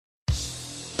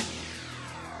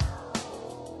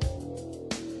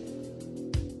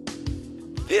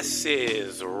This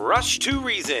is Rush to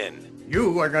Reason.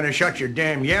 You are going to shut your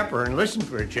damn yapper and listen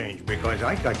for a change because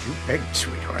I got you pegged,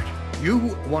 sweetheart. You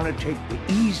want to take the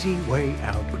easy way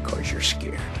out because you're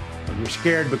scared. And you're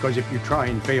scared because if you try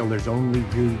and fail, there's only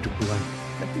you to blame.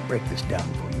 Let me break this down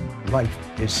for you. Life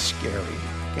is scary.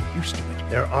 Get used to it.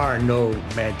 There are no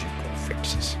magical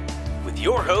fixes. With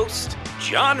your host,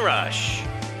 John Rush.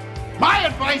 My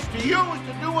advice to you is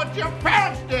to do what your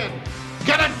parents did.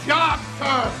 Get a job,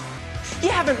 sir. You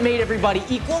haven't made everybody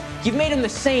equal. You've made them the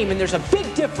same, and there's a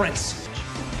big difference.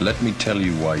 Let me tell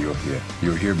you why you're here.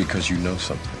 You're here because you know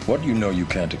something. What you know you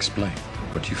can't explain,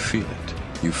 but you feel it.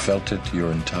 You felt it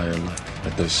your entire life,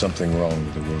 that there's something wrong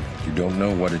with the world. You don't know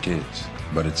what it is,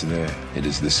 but it's there. It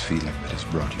is this feeling that has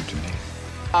brought you to me.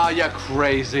 Are you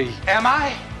crazy? Am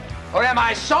I? Or am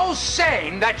I so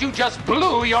sane that you just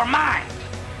blew your mind?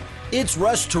 It's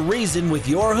Rush to Reason with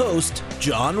your host,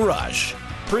 John Rush.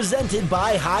 Presented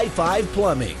by High Five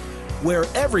Plumbing, where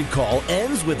every call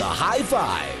ends with a high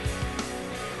five.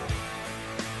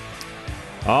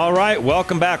 All right,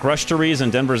 welcome back. Rush to Reason,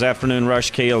 Denver's Afternoon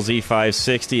Rush, KLZ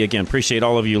 560. Again, appreciate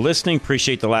all of you listening.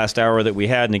 Appreciate the last hour that we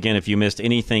had. And again, if you missed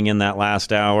anything in that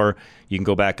last hour, you can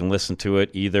go back and listen to it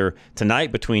either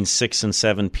tonight between 6 and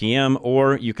 7 p.m.,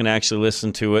 or you can actually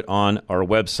listen to it on our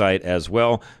website as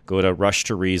well. Go to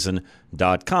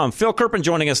rushtoreason.com. Phil Kerpen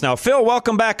joining us now. Phil,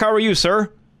 welcome back. How are you, sir?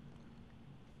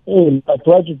 Hey, my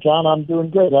pleasure, John. I'm doing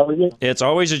great. How are you? It's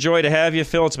always a joy to have you,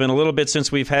 Phil. It's been a little bit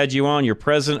since we've had you on. You're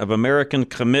president of American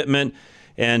Commitment.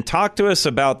 And talk to us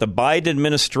about the Biden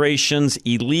administration's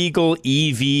illegal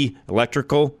electric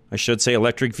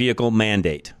vehicle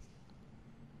mandate.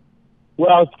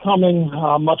 Well, it's coming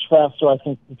much faster, I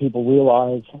think, than people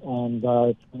realize, and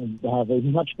it's going to have a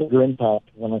much bigger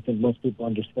impact than I think most people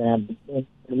understand. And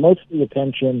most of the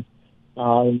attention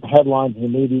headlines in the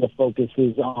media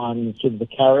focuses on sort of the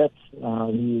carrots,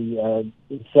 the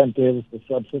incentives, the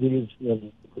subsidies,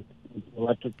 the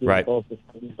electric vehicles, the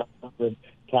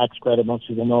tax credit. Most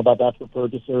people know about that for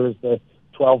purchasers. The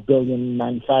 $12 billion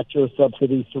manufacturer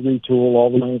subsidies to retool, all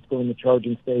the money that's going to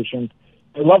charging stations.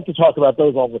 I love to talk about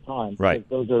those all the time. Right.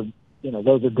 Those are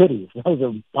goodies. Those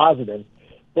are positives.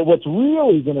 But what's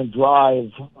really going to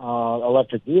drive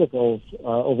electric vehicles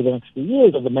over the next few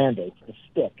years are the mandates, the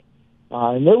stick.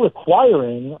 And they're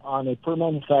requiring on a per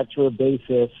manufacturer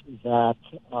basis that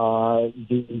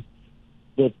the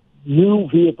new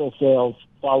vehicle sales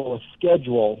follow a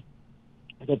schedule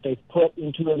that they've put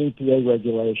into an EPA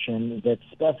regulation that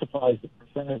specifies the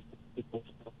percentage of vehicles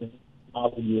in the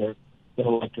model year in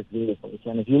electric vehicles.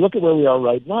 And if you look at where we are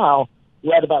right now,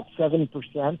 we're at about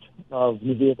 7% of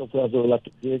new vehicle sales are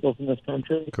electric vehicles in this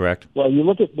country. Correct. Well, you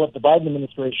look at what the Biden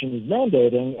administration is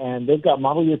mandating, and they've got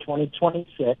model year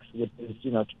 2026, which is,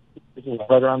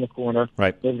 right around the corner.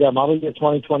 Right. They've got model year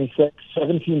 2026,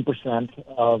 17%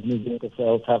 of new vehicle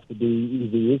sales have to be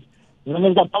EVs. And then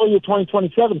they've got model year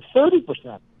 2027,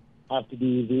 30% have to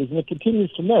be EVs, and it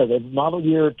continues from there. They've model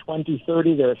year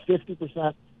 2030, they're at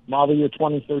 50%. Model year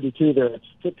 2032, they're at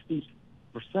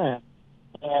 60%.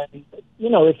 And,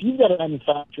 if you've got a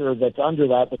manufacturer that's under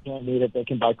that can't meet it, they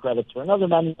can buy credits for another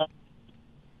manufacturer.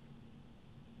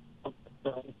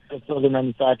 It's other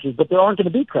manufacturers, but there aren't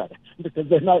going to be credits because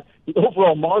the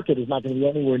overall market is not going to be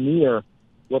anywhere near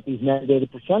what these mandated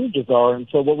percentages are. And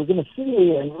so what we're going to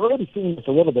see, and we're already seeing this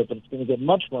a little bit, but it's going to get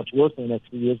much, much worse in the next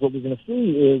few years, what we're going to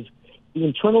see is the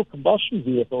internal combustion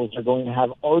vehicles are going to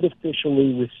have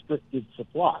artificially restricted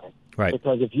supply. Right.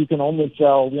 Because if you can only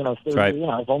sell, 30, right.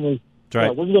 If only...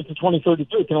 Right. When you get to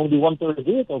 2032, it can only be one-third of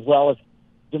vehicles. Well, if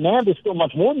demand is still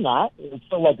much more than that, it's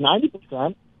still like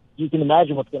 90%, you can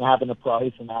imagine what's going to happen to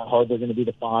price and how hard they're going to be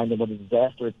to find and what a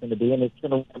disaster it's going to be. And it's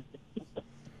going to,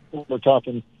 we're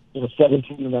talking,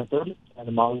 17 and 30%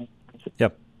 of model.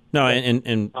 Yep. No, and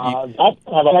that's going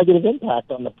to have a negative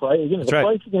impact on the price. The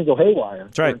price is going to go haywire.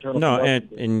 That's right. No,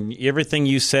 and everything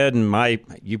you said, and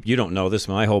you don't know this,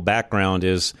 my whole background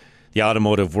is the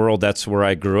automotive world. That's where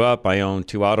I grew up. I owned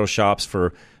 2 auto shops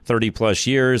for 30 plus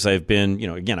years. I've been,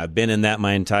 I've been in that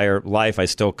my entire life. I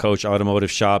still coach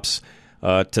automotive shops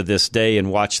to this day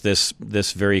and watch this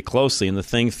very closely. And the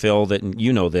thing, Phil, that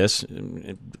this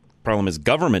problem is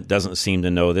government doesn't seem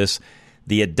to know this.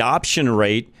 The adoption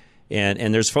rate,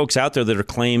 and there's folks out there that are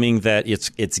claiming that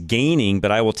it's gaining,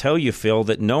 but I will tell you, Phil,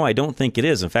 that no, I don't think it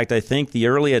is. In fact, I think the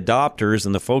early adopters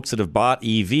and the folks that have bought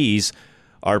EVs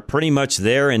are pretty much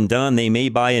there and done. They may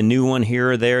buy a new one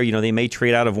here or there. They may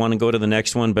trade out of one and go to the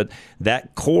next one, but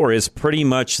that core is pretty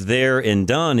much there and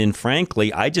done. And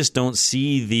frankly, I just don't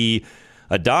see the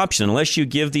adoption, unless you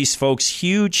give these folks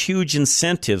huge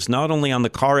incentives, not only on the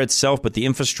car itself, but the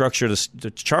infrastructure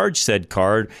to charge said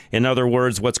card. In other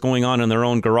words, what's going on in their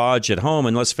own garage at home.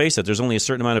 And let's face it, there's only a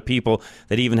certain amount of people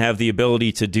that even have the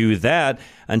ability to do that.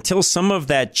 Until some of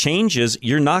that changes,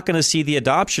 you're not going to see the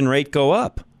adoption rate go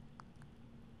up.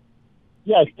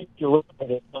 Yeah, I think you're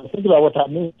right. Think about what that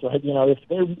means, right? If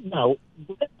they're, on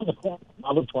the corner,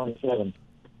 another 27,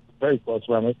 very close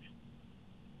running.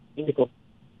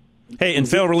 Hey, and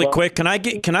Phil, really quick, can I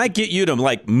get you to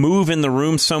like move in the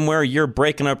room somewhere? You're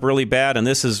breaking up really bad, and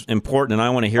this is important, and I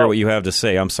want to hear what you have to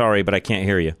say. I'm sorry, but I can't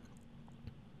hear you.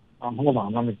 Hold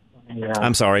on, let me.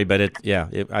 I'm sorry, but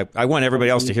I want everybody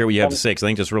else to hear what you have to say because I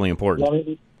think that's really important.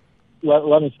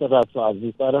 Let me step outside. Is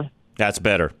this better? That's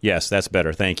better. Yes, that's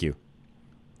better. Thank you.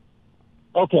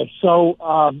 Okay, so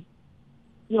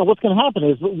what's going to happen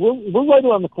is we're right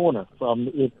around the corner from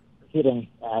it hitting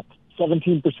at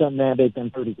 17% mandate, then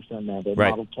 30% mandate.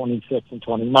 Right. Model 26 and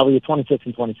 20, Model 26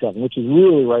 and 27, which is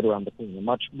really right around the corner.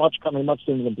 Much coming much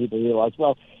sooner than people realize.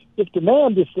 Well, if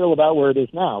demand is still about where it is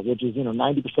now, which is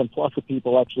 90% plus of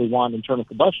people actually want internal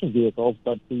combustion vehicles,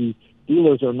 but the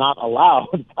dealers are not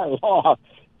allowed by law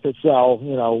to sell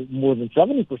more than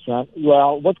 70%.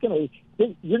 Well, you're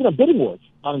going to bidding wars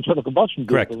on internal combustion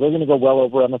vehicles. Correct. They're going to go well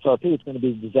over MSRP. It's going to be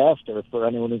a disaster for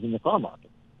anyone who's in the car market.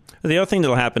 The other thing that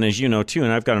will happen is, too,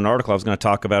 and I've got an article I was going to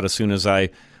talk about as soon as I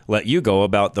let you go,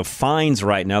 about the fines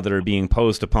right now that are being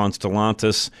posed upon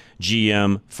Stellantis,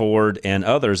 GM, Ford, and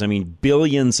others. I mean,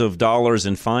 billions of dollars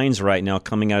in fines right now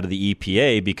coming out of the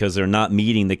EPA because they're not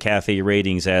meeting the CAFE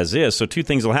ratings as is. So two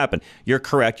things will happen. You're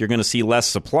correct. You're going to see less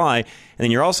supply, and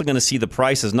then you're also going to see the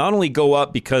prices not only go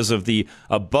up because of the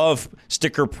above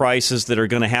sticker prices that are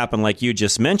going to happen like you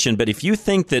just mentioned, but if you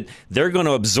think that they're going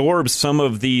to absorb some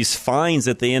of these fines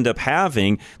that they end up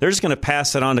having, they're just going to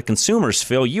pass it on to consumers,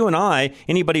 Phil. You and I,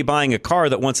 anybody buying a car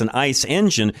that wants an ICE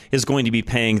engine is going to be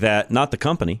paying that, not the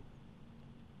company.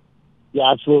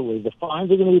 Yeah, absolutely. The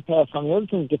fines are going to be passed on. The other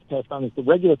thing that gets passed on is the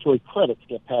regulatory credits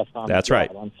get passed on. That's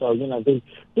right. And so, the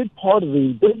big part of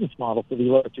the business model for the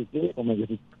electric vehicle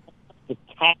makers is the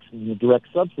tax and the direct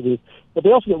subsidies, but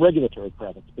they also get regulatory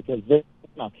credits because these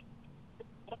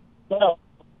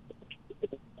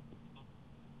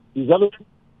other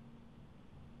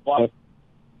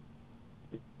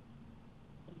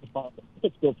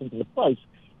it's built into the price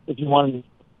if you want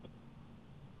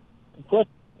to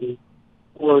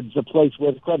towards a place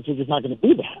where the credits are just not going to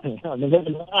be there. I mean, they're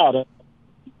not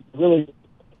really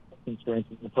constraints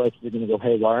and the prices are going to go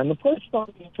haywire. And the price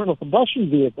on the internal combustion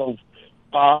vehicles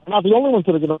are not the only ones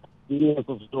that are going to be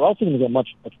vehicles. They're also going to get much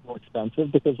more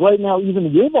expensive because right now, even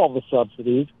with all the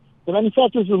subsidies, the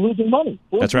manufacturers are losing money.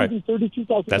 That's right.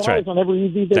 $32,000 on every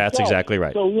EV they That's sell. Exactly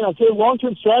right. So, if their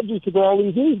long-term strategy is to go all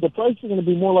EVs, the price is going to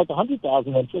be more like $100,000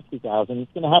 than $60,000.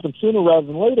 It's going to happen sooner rather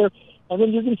than later. And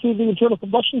then you're going to see the internal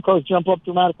combustion cars jump up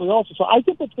dramatically also. So I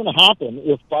think what's going to happen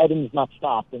if Biden is not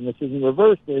stopped and this isn't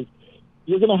reversed is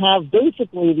you're going to have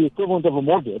basically the equivalent of a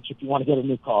mortgage if you want to get a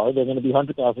new car. They're going to be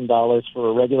 $100,000 for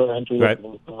a regular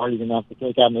entry-level car. You're going to have to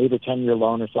take out an 8 or 10-year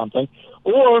loan or something.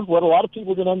 Or what a lot of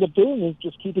people are going to end up doing is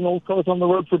just keeping old cars on the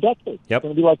road for decades. Yep. It's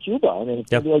going to be like Cuba. I mean, it's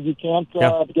going to be like you can't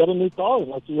get a new car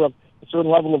unless you have a certain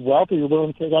level of wealth or you're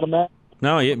willing to take out a match.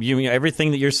 No,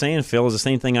 everything that you're saying, Phil, is the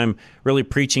same thing I'm really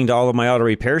preaching to all of my auto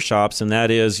repair shops, and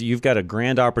that is you've got a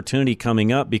grand opportunity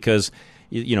coming up because,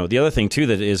 the other thing, too,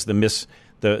 that is the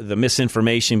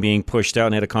misinformation being pushed out,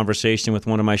 and I had a conversation with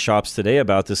one of my shops today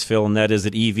about this, Phil, and that is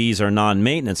that EVs are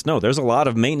non-maintenance. No, there's a lot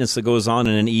of maintenance that goes on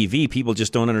in an EV. People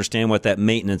just don't understand what that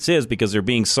maintenance is because they're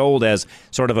being sold as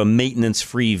sort of a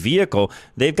maintenance-free vehicle.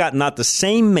 They've got not the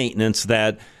same maintenance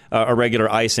that a regular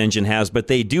ICE engine has, but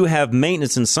they do have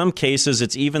maintenance. In some cases,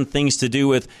 it's even things to do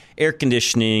with air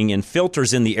conditioning and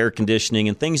filters in the air conditioning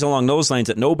and things along those lines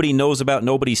that nobody knows about,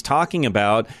 nobody's talking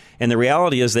about. And the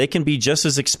reality is they can be just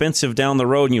as expensive down the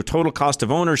road. And your total cost of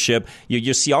ownership,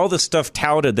 you see all this stuff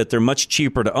touted that they're much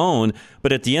cheaper to own,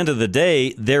 but at the end of the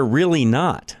day, they're really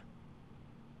not.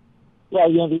 Yeah,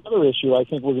 the other issue, I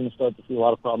think we're going to start to see a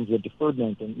lot of problems with deferred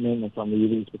maintenance on the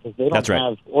EVs because they don't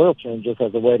have oil changes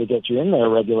as a way to get you in there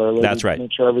regularly. That's right.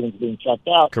 Make sure everything's being checked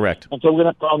out. Correct. And so we're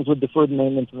going to have problems with deferred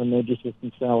maintenance and the major system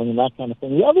failing and that kind of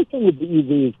thing. The other thing with the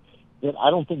EVs that I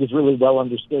don't think is really well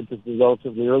understood because they're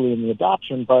relatively early in the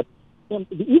adoption, but the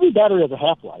EV battery has a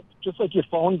half-life. Just like your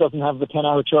phone doesn't have the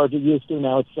 10-hour charge it used to,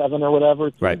 now it's 7 or whatever.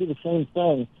 It's going to be the same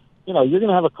thing. You're going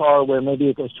to have a car where maybe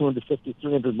it goes 250,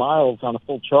 300 miles on a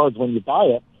full charge when you buy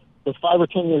it. But 5 or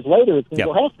 10 years later, it's going to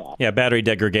go half that. Yeah, battery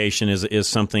degradation is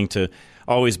something to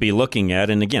always be looking at.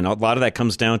 And again, a lot of that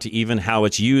comes down to even how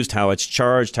it's used, how it's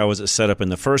charged, how is it set up in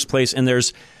the first place. And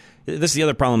there's this is the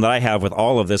other problem that I have with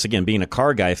all of this, again, being a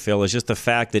car guy, Phil, is just the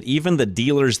fact that even the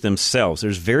dealers themselves,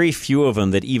 there's very few of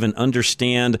them that even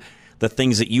understand the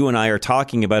things that you and I are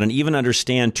talking about and even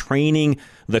understand training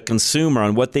the consumer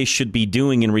on what they should be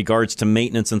doing in regards to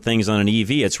maintenance and things on an EV.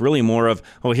 It's really more of,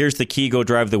 oh, here's the key, go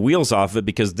drive the wheels off of it,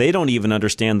 because they don't even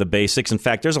understand the basics. In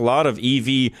fact, there's a lot of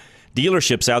EV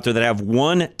dealerships out there that have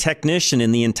one technician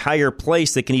in the entire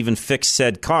place that can even fix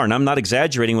said car. And I'm not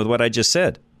exaggerating with what I just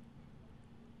said.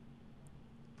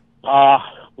 Wow,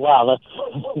 that's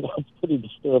pretty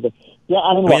disturbing. Yeah,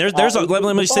 I don't know.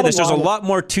 Let me say this. There's a lot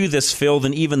more to this, Phil,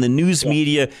 than even the news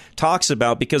media talks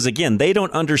about, because, again, they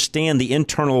don't understand the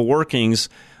internal workings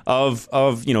of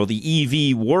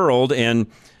the EV world. And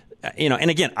and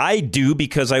again, I do,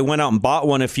 because I went out and bought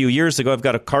one a few years ago. I've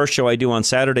got a car show I do on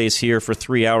Saturdays here for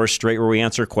 3 hours straight where we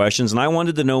answer questions. And I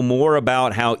wanted to know more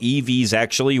about how EVs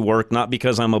actually work, not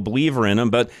because I'm a believer in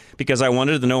them, but because I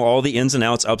wanted to know all the ins and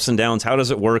outs, ups and downs. How does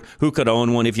it work? Who could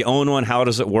own one? If you own one, how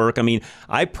does it work? I mean,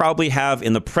 I probably have,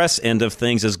 in the press end of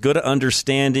things, as good an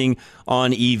understanding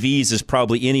on EVs as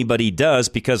probably anybody does,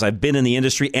 because I've been in the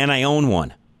industry and I own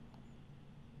one.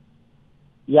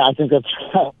 Yeah, I think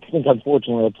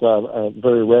unfortunately it's a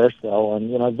very rare sell, and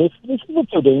this is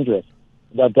what's so dangerous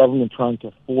about government trying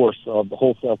to force the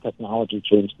wholesale technology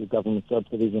change through government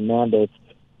subsidies and mandates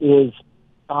is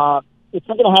it's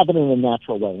not going to happen in a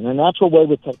natural way. In a natural way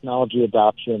with technology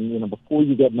adoption, before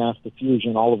you get mass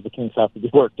diffusion, all of the kinks have to be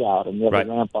worked out, and you have to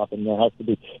ramp up, and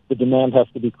the demand has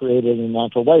to be created in a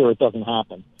natural way, or it doesn't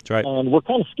happen. That's right. And we're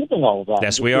kind of skipping all of that.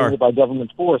 Yes, we are. By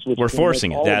government force. We're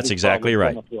forcing it. That's exactly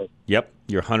right. Yep,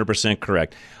 you're 100%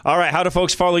 correct. All right, how do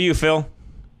folks follow you, Phil?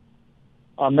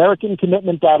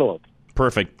 AmericanCommitment.org.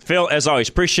 Perfect. Phil, as always,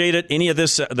 appreciate it. Any of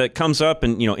this that comes up,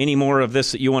 and any more of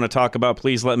this that you want to talk about,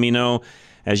 please let me know.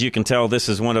 As you can tell, this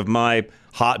is one of my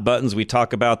hot buttons. We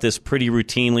talk about this pretty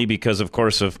routinely because, of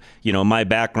course, of my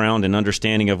background and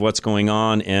understanding of what's going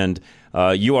on. And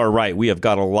you are right. We have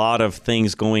got a lot of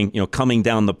things coming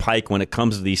down the pike when it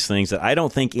comes to these things that I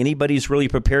don't think anybody's really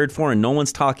prepared for, and no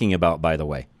one's talking about, by the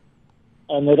way.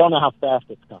 And they don't know how fast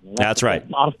it's coming. That's right.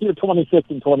 On year 26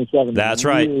 and 27. That's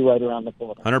right. Really right around the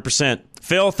corner. 100%.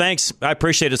 Phil, thanks. I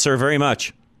appreciate it, sir, very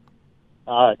much.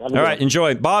 All right.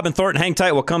 Enjoy. Bob and Thornton, hang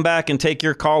tight. We'll come back and take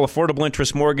your call. Affordable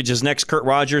Interest Mortgages next. Kurt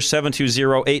Rogers,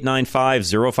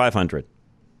 720-895-0500.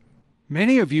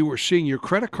 Many of you are seeing your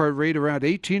credit card rate around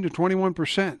 18 to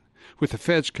 21%. With the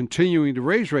feds continuing to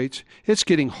raise rates, it's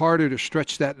getting harder to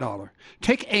stretch that dollar.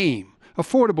 Take AIM,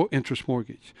 Affordable Interest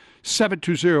Mortgage,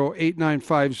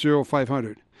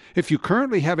 720-895-0500. If you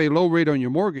currently have a low rate on your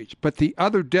mortgage, but the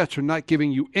other debts are not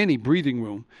giving you any breathing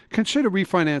room, consider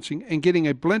refinancing and getting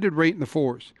a blended rate in the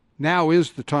 4s. Now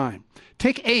is the time.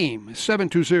 Take AIM,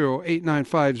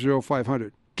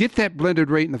 720-895-0500. Get that blended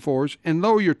rate in the 4s and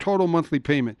lower your total monthly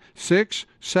payment, $600,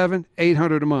 $700,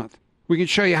 $800 a month. We can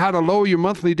show you how to lower your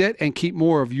monthly debt and keep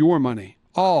more of your money,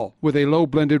 all with a low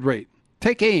blended rate.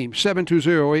 Take AIM,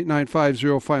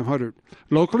 720-895-0500.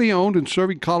 Locally owned and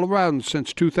serving Coloradans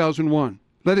since 2001.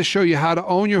 Let us show you how to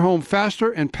own your home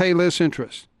faster and pay less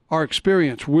interest. Our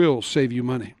experience will save you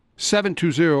money.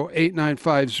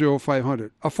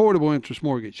 720-895-0500. Affordable Interest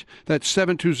Mortgage. That's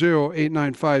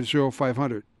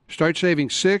 720-895-0500. Start saving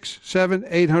 $600,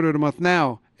 $700, $800 a month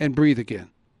now and breathe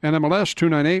again. NMLS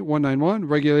 298191,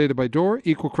 regulated by DOR,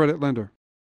 equal credit lender.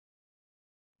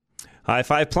 High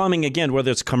Five Plumbing, again, whether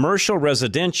it's commercial,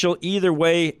 residential, either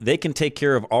way, they can take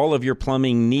care of all of your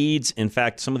plumbing needs. In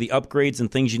fact, some of the upgrades and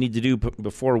things you need to do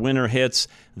before winter hits,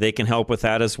 they can help with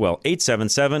that as well.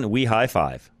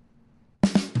 877-WE-HIGH-FIVE.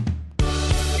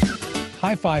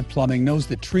 High Five Plumbing knows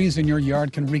that trees in your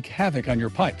yard can wreak havoc on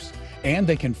your pipes, and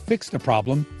they can fix the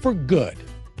problem for good.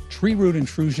 Tree root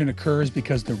intrusion occurs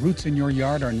because the roots in your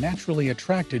yard are naturally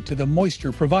attracted to the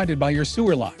moisture provided by your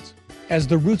sewer lines. As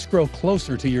the roots grow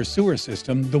closer to your sewer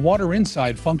system, the water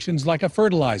inside functions like a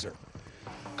fertilizer,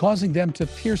 causing them to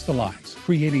pierce the lines,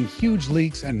 creating huge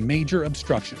leaks and major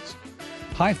obstructions.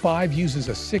 High Five uses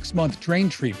a 6-month drain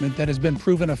treatment that has been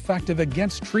proven effective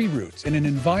against tree roots in an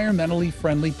environmentally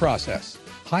friendly process.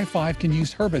 High Five can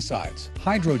use herbicides,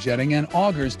 hydrojetting, and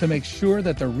augers to make sure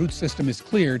that the root system is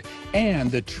cleared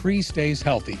and the tree stays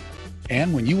healthy.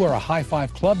 And when you are a High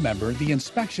Five Club member, the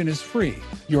inspection is free.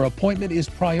 Your appointment is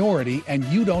priority, and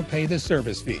you don't pay the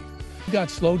service fee. You got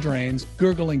slow drains,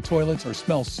 gurgling toilets, or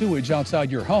smell sewage outside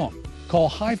your home? Call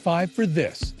High Five for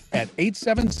this at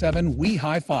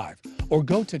 877-WE-HIGH-FIVE or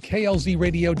go to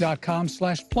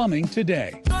klzradio.com/plumbing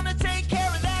today. Gonna take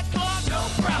care of that clog, no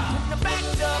problem. The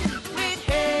backed up with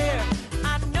hair.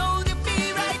 I know they'll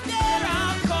be right there.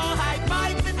 I'll call High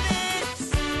Five for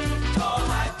this. Call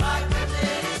High Five for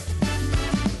this.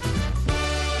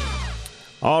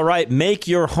 All right, make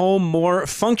your home more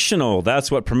functional. That's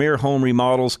what Premier Home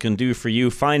Remodels can do for you.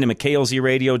 Find them at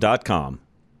klzradio.com.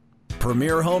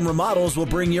 Premier Home Remodels will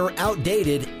bring your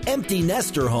outdated, empty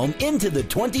nester home into the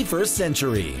 21st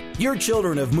century. Your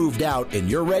children have moved out and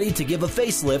you're ready to give a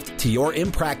facelift to your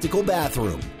impractical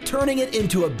bathroom, turning it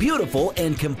into a beautiful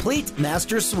and complete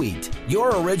master suite.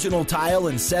 Your original tile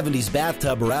and 70s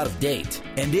bathtub are out of date,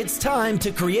 and it's time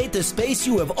to create the space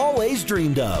you have always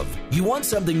dreamed of. You want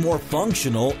something more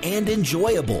functional and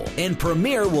enjoyable, and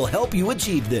Premier will help you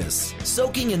achieve this.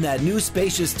 Soaking in that new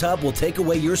spacious tub will take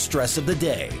away your stress of the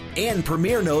day. And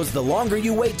Premier knows the longer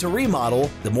you wait to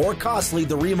remodel, the more costly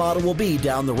the remodel will be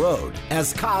down the road,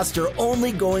 as costs are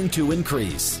only going to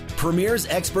increase. Premier's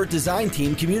expert design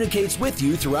team communicates with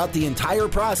you throughout the entire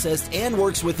process and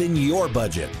works within your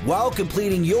budget while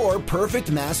completing your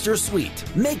perfect master suite,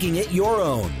 making it your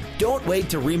own. Don't wait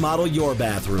to remodel your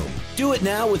bathroom. Do it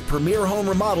now with Premier Home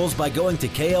Remodels by going to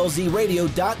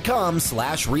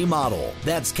klzradio.com/remodel.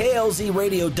 That's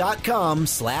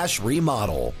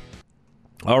klzradio.com/remodel.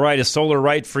 All right, is solar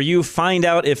right for you? Find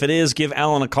out if it is. Give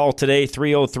Alan a call today,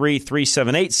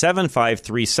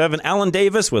 303-378-7537. Alan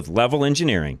Davis with Level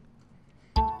Engineering.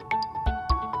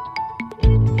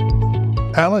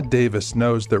 Alan Davis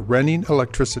knows that renting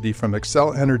electricity from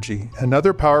Xcel Energy and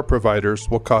other power providers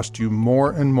will cost you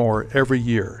more and more every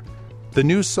year. The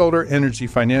new solar energy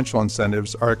financial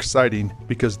incentives are exciting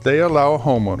because they allow a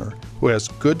homeowner who has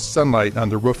good sunlight on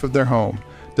the roof of their home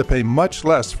to pay much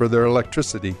less for their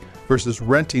electricity versus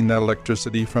renting that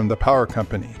electricity from the power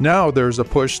company. Now there's a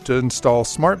push to install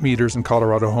smart meters in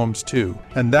Colorado homes too,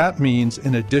 and that means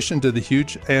in addition to the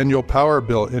huge annual power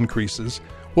bill increases,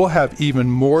 we'll have even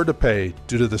more to pay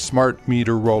due to the smart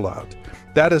meter rollout.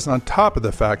 That is on top of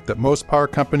the fact that most power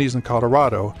companies in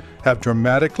Colorado have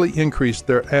dramatically increased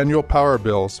their annual power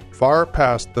bills far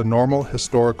past the normal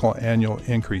historical annual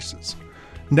increases.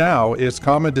 Now, it's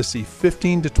common to see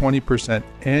 15 to 20%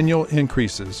 annual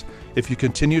increases if you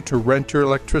continue to rent your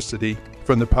electricity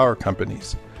from the power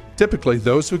companies. Typically,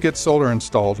 those who get solar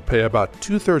installed pay about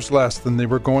 2/3 less than they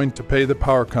were going to pay the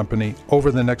power company over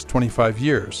the next 25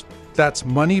 years. That's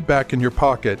money back in your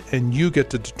pocket, and you get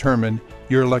to determine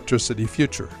your electricity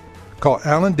future. Call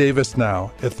Alan Davis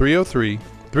now at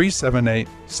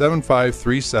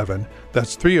 303-378-7537.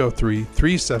 That's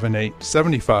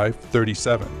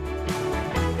 303-378-7537.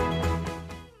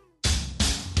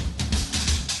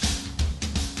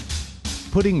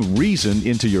 Putting reason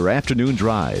into your afternoon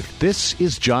drive. This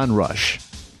is John Rush.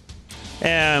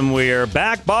 And we're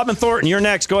back. Bob and Thornton, you're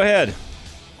next. Go ahead.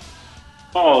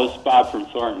 Oh, it's Bob from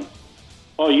Thornton.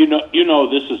 Oh, you know,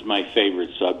 this is my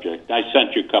favorite subject. I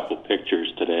sent you a couple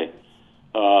pictures today.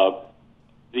 I'm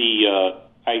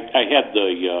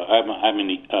an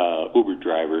Uber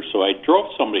driver, so I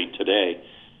drove somebody today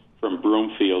from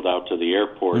Broomfield out to the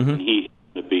airport, and he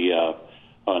happened to be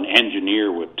an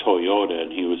engineer with Toyota,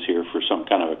 and he was here for some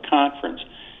kind of a conference.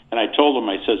 And I told him,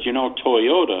 I says,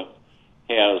 Toyota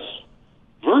has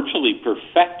virtually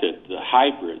perfected the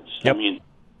hybrids. Yep. I mean,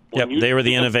 they were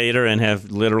the innovator and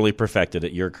have literally perfected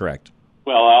it. You're correct.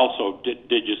 Well, I also did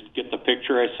you get the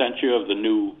picture I sent you of the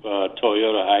new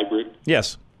Toyota hybrid?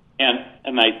 Yes.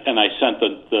 And I sent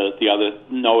the other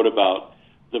note about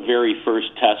the very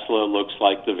first Tesla looks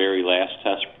like the very last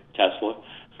Tesla.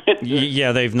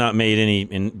 Yeah, they've not made any.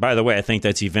 And by the way, I think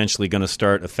that's eventually going to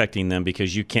start affecting them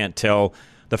because you can't tell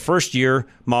the first year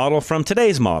model from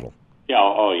today's model. Yeah,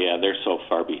 oh yeah, they're so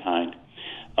far behind.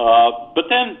 But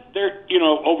then they're,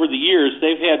 over the years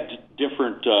they've had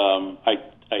different. I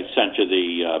sent you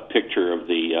the picture of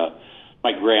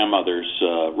my grandmother's,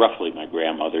 roughly my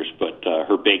grandmother's, but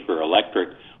her Baker Electric,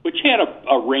 which had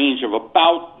a range of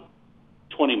about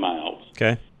 20 miles.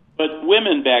 Okay. But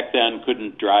women back then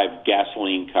couldn't drive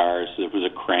gasoline cars. There was a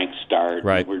crank start.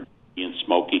 Right. They were being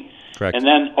smoky. Correct. And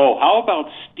then, how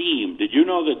about steam? Did you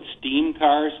know that steam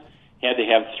cars had to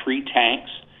have 3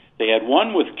 tanks? They had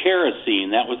one with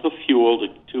kerosene. That was the fuel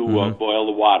to boil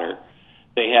the water.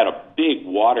 They had a big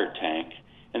water tank.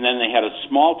 And then they had a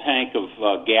small tank of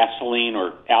gasoline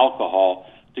or alcohol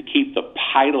to keep the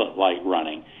pilot light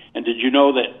running. And did you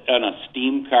know that on a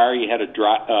steam car you had to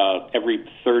drive every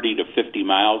 30 to 50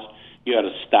 miles, you had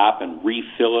to stop and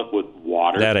refill it with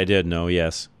water? That I did know,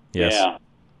 yes. Yeah.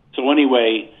 So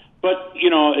anyway, but,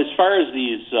 as far as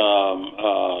these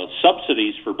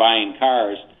subsidies for buying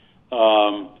cars,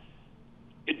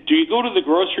 do you go to the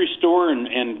grocery store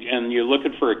and you're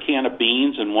looking for a can of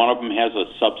beans and one of them has a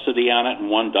subsidy on it and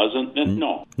one doesn't?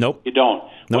 No. Nope. You don't.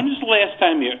 Nope. When was the last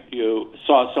time you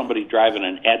saw somebody driving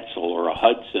an Edsel or a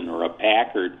Hudson or a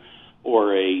Packard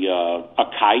or a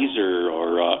Kaiser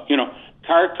or,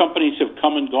 car companies have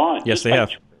come and gone. Yes, they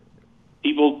have.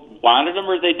 People wanted them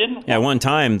or they didn't. Yeah, at one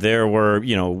time there were,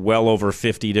 well over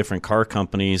 50 different car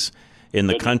companies in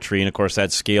the country, and of course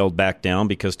that scaled back down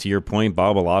because, to your point,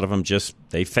 Bob, a lot of them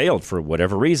they failed for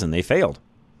whatever reason. They failed.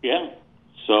 Yeah.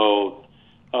 So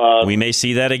we may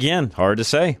see that again. Hard to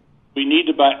say. We need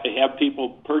to have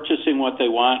people purchasing what they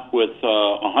want with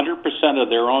 100% of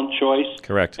their own choice.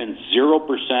 Correct. And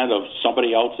 0% of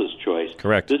somebody else's choice.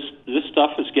 Correct. This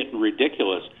stuff is getting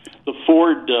ridiculous. The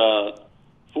Ford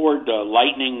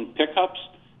Lightning pickups,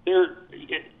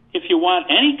 if you want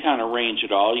any kind of range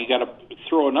at all, you got to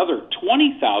throw another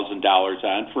 $20,000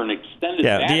 on for an extended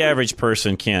battery. The average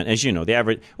person can't. As you know,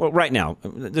 right now,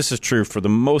 this is true for the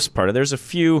most part. There's a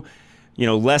few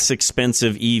less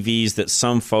expensive EVs that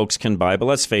some folks can buy. But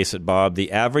let's face it, Bob,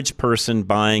 the average person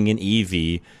buying an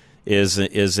EV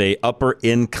is a upper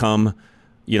income,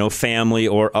 family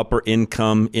or upper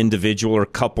income individual or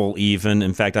couple even.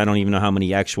 In fact, I don't even know how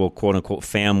many actual quote unquote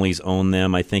families own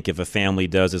them. I think if a family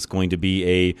does, it's going to be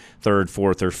a third,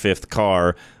 fourth, or fifth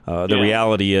car. The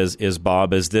reality is,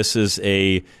 Bob, this is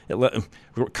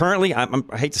currently, I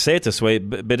hate to say it this way,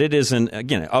 but it is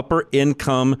again, upper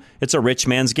income. It's a rich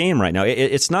man's game right now.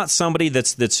 It's not somebody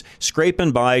that's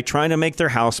scraping by, trying to make their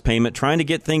house payment, trying to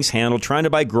get things handled, trying to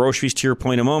buy groceries, to your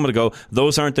point a moment ago.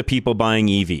 Those aren't the people buying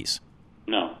EVs.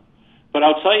 No. But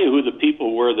I'll tell you who the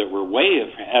people were that were way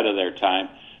ahead of their time.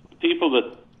 The people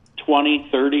that 20,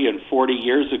 30, and 40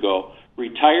 years ago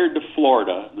retired to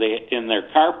Florida. In their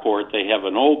carport, they have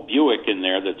an old Buick in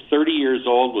there that's 30 years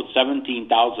old with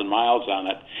 17,000 miles on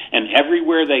it. And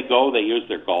everywhere they go, they use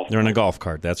their golf cart. They're in a golf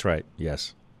cart. That's right.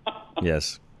 Yes.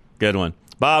 Yes. Good one.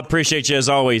 Bob, appreciate you as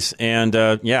always. And,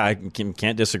 I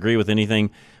can't disagree with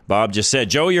anything Bob just said.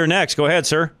 Joe, you're next. Go ahead,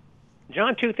 sir.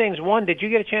 John, two things. One, did you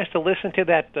get a chance to listen to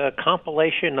that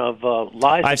compilation of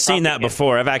lies? I've seen that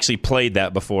before. I've actually played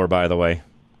that before, by the way.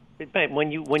 It's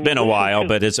been a while,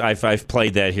 but I've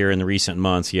played that here in the recent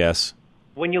months, yes.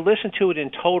 When you listen to it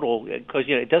in total, because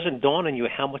it doesn't dawn on you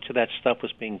how much of that stuff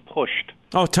was being pushed.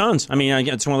 Oh, tons. I mean,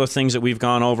 it's one of those things that we've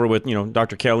gone over with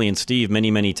Dr. Kelly and Steve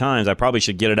many, many times. I probably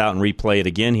should get it out and replay it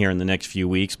again here in the next few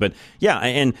weeks. But, yeah,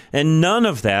 and none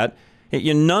of that,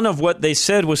 none of what they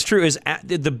said was true. Is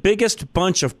the biggest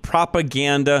bunch of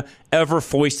propaganda ever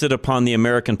foisted upon the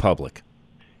American public.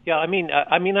 Yeah, I mean,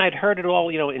 I'd heard it all,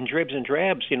 in dribs and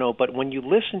drabs, but when you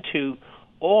listen to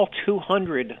all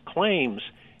 200 claims,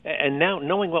 and now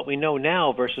knowing what we know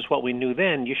now versus what we knew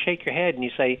then, you shake your head and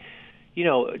you say,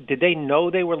 did they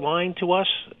know they were lying to us?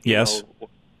 Yes.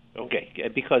 Okay,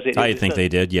 because I think they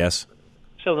did. Yes.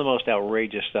 Some of the most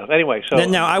outrageous stuff. Anyway, so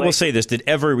now I will say this: did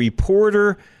every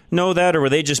reporter know that, or were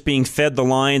they just being fed the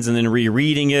lines and then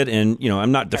rereading it? And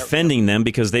I'm not defending them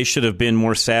because they should have been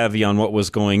more savvy on what was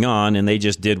going on, and they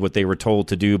just did what they were told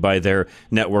to do by their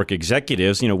network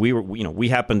executives. We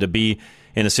happened to be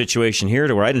in a situation here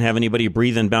to where I didn't have anybody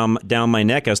breathing down my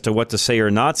neck as to what to say or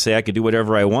not say. I could do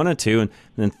whatever I wanted to,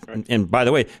 and by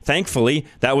the way, thankfully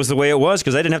that was the way it was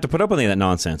because I didn't have to put up with any of that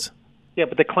nonsense. Yeah,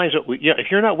 but the claims that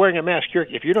if you're not wearing a mask,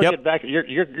 if you don't get back,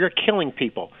 you're killing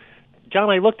people. John,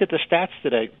 I looked at the stats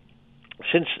today.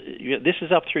 Since this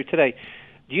is up through today,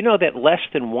 do you know that less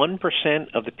than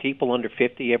 1% of the people under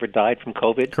 50 ever died from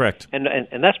COVID? Correct. And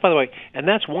that's, by the way, and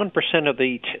that's 1% of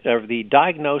the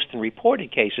diagnosed and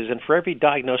reported cases. And for every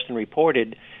diagnosed and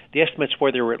reported, the estimates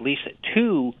were there were at least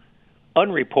 2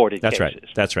 unreported cases. That's right.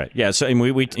 That's right. Yeah. So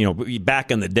we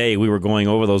back in the day, we were going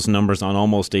over those numbers on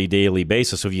almost a daily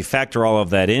basis. So if you factor all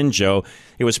of that in, Joe,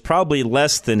 it was probably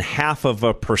less than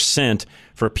 0.5%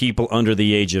 for people under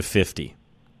the age of 50.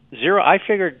 Zero. I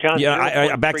figured, John.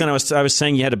 Yeah. Back then, I was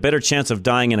saying you had a better chance of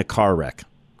dying in a car wreck.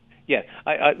 Yeah.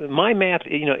 My math.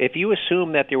 If you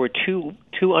assume that there were two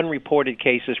unreported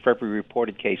cases for every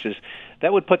reported cases,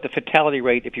 that would put the fatality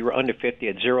rate if you were under 50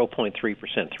 at 0.3%,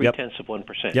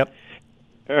 0.3%. Yep.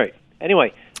 All right.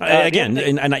 Anyway, again,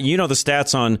 and the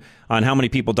stats on how many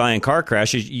people die in car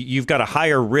crashes. You've got a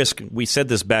higher risk. We said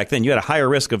this back then. You had a higher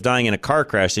risk of dying in a car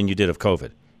crash than you did of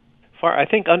COVID. I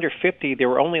think under 50, there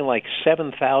were only like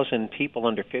 7,000 people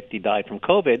under 50 died from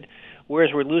COVID, whereas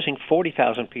we're losing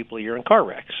 40,000 people a year in car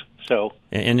wrecks. So,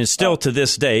 and it's still to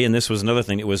this day, and this was another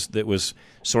thing that was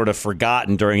sort of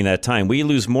forgotten during that time. We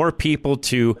lose more people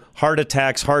to heart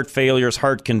attacks, heart failures,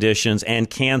 heart conditions, and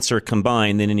cancer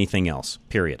combined than anything else.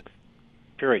 Period.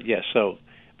 Yes. So,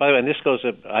 by the way, and this goes.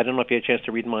 I don't know if you had a chance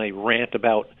to read my rant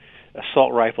about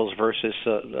assault rifles versus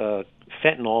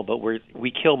fentanyl, but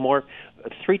we kill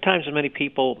 3 times as many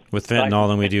people with fentanyl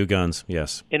than we do guns.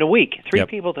 Yes. In a week, 3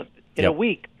 people in a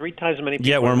week, 3 times as many people.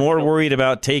 Yeah, we're more worried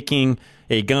about taking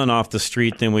a gun off the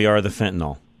street than we are the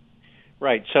fentanyl.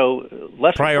 Right. So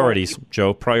less priorities,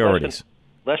 Joe. Priorities.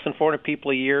 Less than 400 people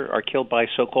a year are killed by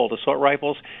so-called assault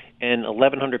rifles, and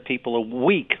 1,100 people a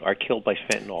week are killed by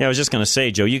fentanyl. Yeah, I was just going to say,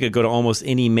 Joe, you could go to almost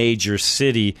any major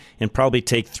city and probably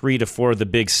take 3 to 4 of the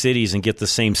big cities and get the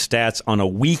same stats on a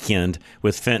weekend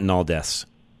with fentanyl deaths.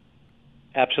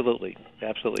 Absolutely.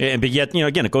 But yet,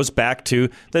 again, it goes back to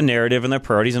the narrative and the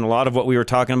priorities, and a lot of what we were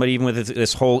talking about, even with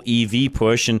this whole EV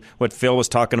push and what Phil was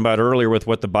talking about earlier with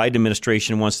what the Biden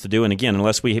administration wants to do. And again,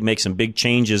 unless we make some big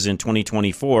changes in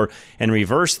 2024 and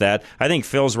reverse that, I think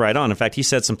Phil's right on. In fact, he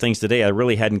said some things today I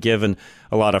really hadn't given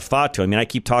a lot of thought to. I mean, I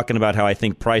keep talking about how I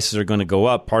think prices are going to go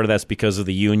up. Part of that's because of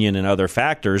the union and other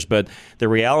factors. But the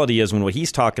reality is when what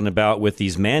he's talking about with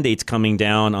these mandates coming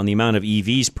down on the amount of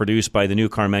EVs produced by the new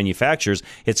car manufacturers,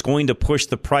 it's going to push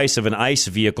the price of an ICE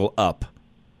vehicle up.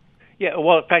 Yeah,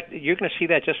 well, in fact, you're going to see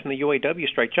that just from the UAW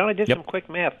strike. John, I did some quick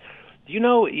math. Do you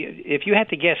know, if you had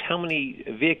to guess how many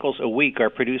vehicles a week are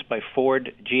produced by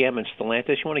Ford, GM, and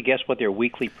Stellantis, you want to guess what their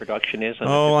weekly production is?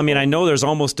 I know there's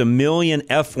almost 1 million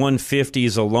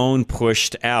F-150s alone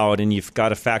pushed out, and you've got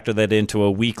to factor that into a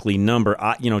weekly number.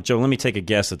 Joe, let me take a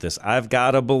guess at this. I've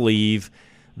got to believe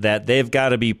that they've got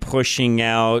to be pushing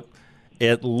out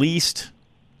at least,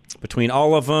 between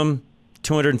all of them,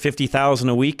 250,000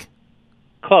 a week.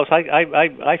 Close.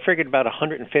 I figured about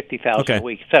 150,000 a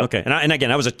week. So, okay, and again,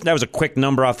 that was a quick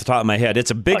number off the top of my head. It's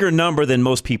a bigger number than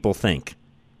most people think.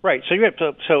 Right.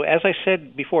 So as I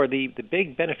said before, the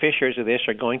big beneficiaries of this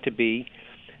are going to be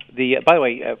the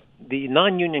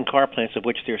non-union car plants, of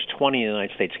which there's 20 in the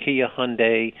United States: Kia,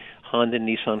 Hyundai, Honda,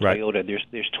 Nissan, Toyota.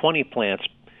 There's 20 plants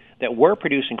that were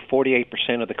producing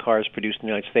 48% of the cars produced in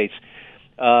the United States.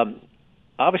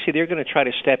 Obviously, they're going to try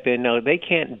to step in. Now, they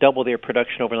can't double their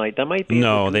production overnight. That might be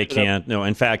they can't. No,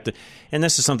 in fact, and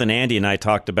this is something Andy and I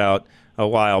talked about a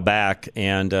while back,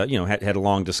 and had a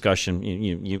long discussion.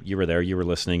 You were there, you were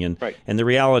listening, and the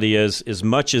reality is, as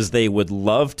much as they would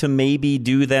love to maybe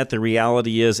do that, the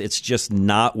reality is it's just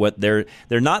not what they're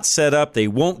not set up. They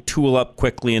won't tool up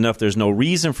quickly enough. There's no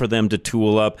reason for them to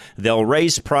tool up. They'll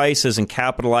raise prices and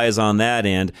capitalize on that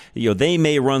end. They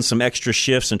may run some extra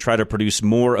shifts and try to produce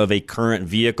more of a current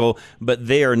vehicle, but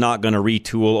they are not going to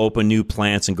retool, open new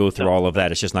plants, and go through all of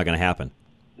that. It's just not going to happen.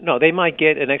 No, they might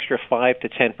get an extra 5 to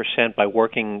 10% by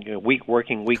working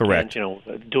weekends, Correct.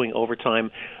 Doing overtime.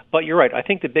 But you're right. I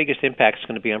think the biggest impact is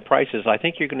going to be on prices. I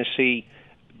think you're going to see.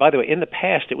 By the way, in the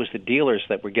past, it was the dealers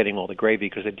that were getting all the gravy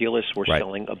because the dealers were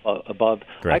selling above.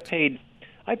 Correct.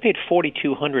 I paid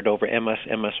 $4,200 over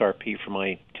MSRP for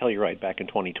my Telluride back in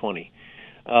 2020.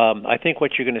 I think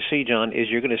what you're going to see, John,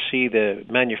 is you're going to see the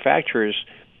manufacturers.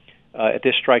 If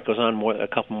this strike goes on a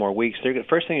couple more weeks,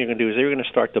 first thing you're going to do is they're going to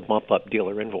start to bump up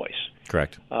dealer invoice.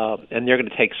 Correct. And they're going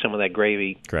to take some of that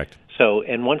gravy. Correct. So,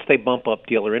 and once they bump up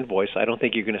dealer invoice, I don't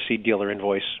think you're going to see dealer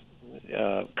invoice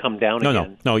come down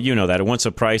again. No, you know that. Once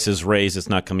a price is raised, it's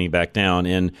not coming back down.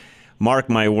 And mark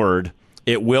my word,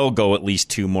 it will go at least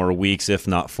 2 more weeks, if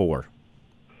not 4.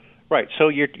 Right. So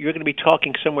you're going to be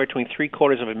talking somewhere between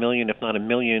 750,000, if not 1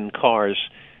 million cars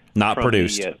not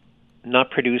produced.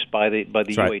 Not produced by the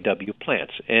UAW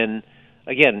plants. And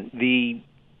again,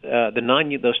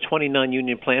 those 20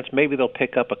 non-union plants, maybe they'll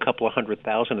pick up a couple of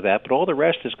 100,000 of that, but all the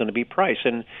rest is going to be price.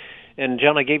 And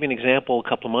John, I gave you an example a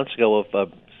couple of months ago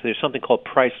of there's something called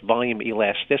price volume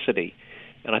elasticity.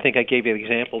 And I think I gave you an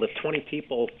example. If 20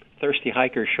 people, thirsty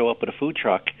hikers, show up at a food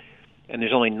truck and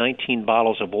there's only 19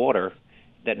 bottles of water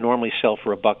that normally sell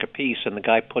for $1 a piece, and the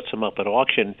guy puts them up at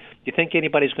auction, do you think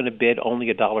anybody's going to bid only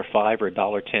 $1.05 or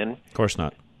 $1.10? Of course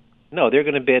not. No, they're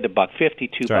going to bid $1.50,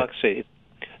 $2. Right.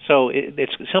 So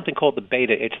it's something called the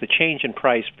beta. It's the change in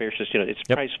price versus it's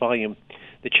price volume,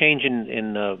 the change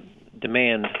in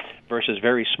demand versus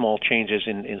very small changes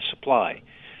in supply.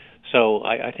 So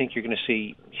I think you're going to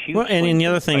see huge. Well, and the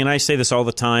other thing, and I say this all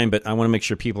the time, but I want to make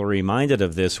sure people are reminded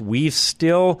of this: we've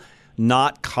still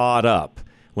not caught up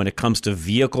when it comes to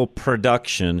vehicle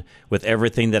production with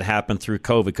everything that happened through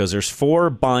COVID, because there's 4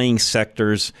 buying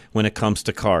sectors when it comes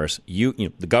to cars. The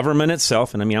government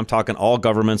itself, and I mean I'm talking all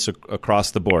governments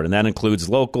across the board, and that includes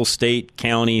local, state,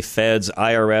 county, feds,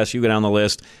 IRS, you go down the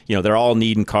list. They're all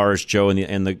needing cars, Joe,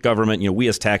 and the government, we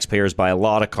as taxpayers buy a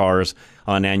lot of cars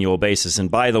on an annual basis.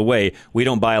 And by the way, we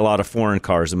don't buy a lot of foreign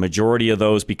cars. The majority of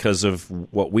those, because of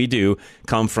what we do,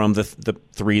 come from the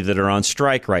 3 that are on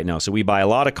strike right now. So we buy a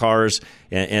lot of cars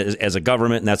as a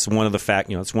government, and that's one of the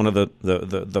it's one of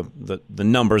the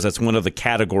numbers. That's one of the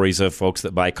categories of folks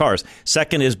that buy cars.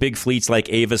 Second is big fleets like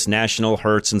Avis, National,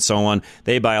 Hertz, and so on.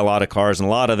 They buy a lot of cars, and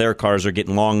a lot of their cars are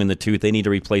getting long in the tooth. They need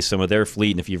to replace some of their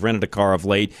fleet. And if you've rented a car of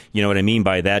late, you know what I mean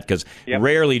by that, because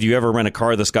rarely do you ever rent a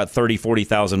car that's got 30,000,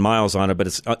 40,000 miles on it, but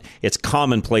it's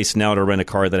commonplace now to rent a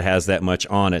car that has that much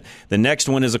on it. The next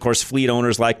one is, of course, fleet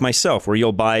owners like myself, where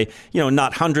you'll buy,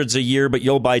 not hundreds a year, but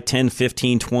you'll buy 10,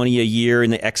 15, 20 a year in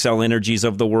the XL Energies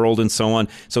of the world and so on.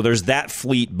 So there's that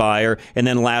fleet buyer. And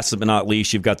then last but not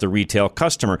least, you've got the retail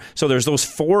customer. So there's those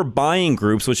 4 buying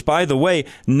groups, which, by the way,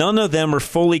 none of them are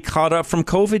fully caught up from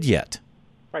COVID yet.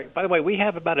 Right. By the way, we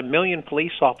have about 1 million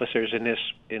police officers in this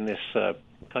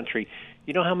country.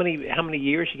 You know how many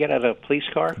years you get out of a police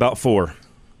car? About 4.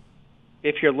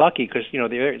 If you're lucky, because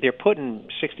they're putting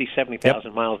 60,000,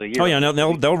 70,000 miles a year. Oh yeah,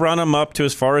 they'll run them up to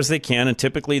as far as they can, and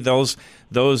typically those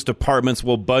departments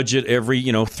will budget every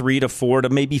 3 to 4 to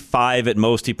maybe 5 at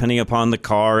most, depending upon the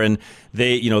car. And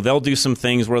they'll do some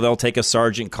things where they'll take a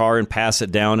sergeant car and pass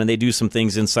it down, and they do some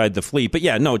things inside the fleet. But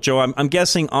yeah, no, Joe, I'm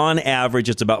guessing on average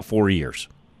it's about 4 years.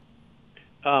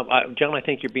 John, I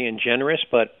think you're being generous,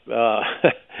 but even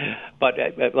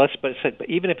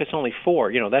if it's only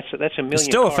 4, that's 1 million. It's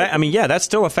still cars. that's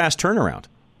still a fast turnaround.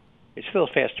 It's still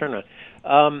a fast turnaround,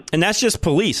 and that's just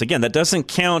police. Again, that doesn't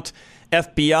count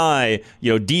FBI,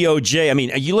 DOJ. I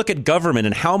mean, you look at government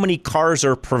and how many cars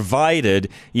are provided,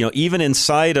 even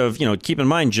inside of, keep in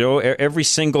mind, Joe, every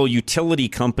single utility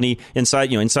company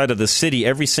inside of the city,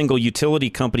 every single utility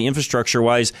company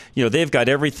infrastructure-wise, they've got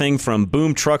everything from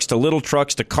boom trucks to little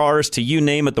trucks to cars to you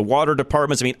name it, the water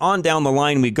departments. I mean, on down the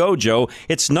line we go, Joe.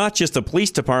 It's not just the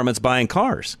police departments buying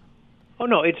cars. Oh,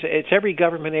 no, it's every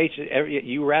government agency.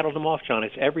 You rattled them off, John.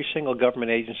 It's every single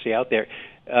government agency out there.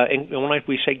 And when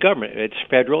we say government, it's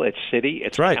federal, it's city,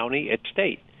 it's county, it's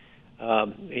state.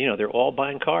 They're all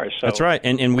buying cars. So. That's right.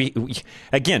 And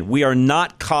we are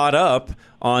not caught up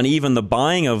on even the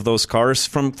buying of those cars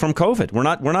from COVID.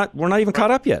 We're not even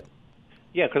caught up yet.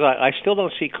 Yeah, because I still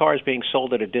don't see cars being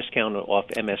sold at a discount off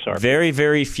MSRP. Very,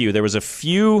 very few. There was a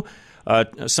few.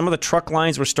 Some of the truck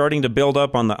lines were starting to build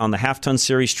up on the half-ton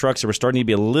series trucks. There was starting to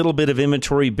be a little bit of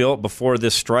inventory built before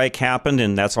this strike happened,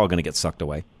 and that's all going to get sucked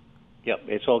away. Yep,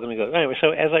 it's all going to go. Anyway, so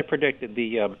as I predicted,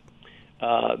 the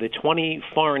 20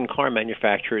 foreign car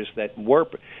manufacturers that were,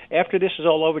 after this is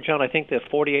all over, John, I think the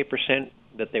 48%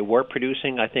 that they were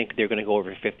producing, I think they're going to go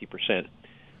over 50%.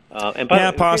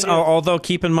 Although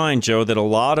keep in mind, Joe, that a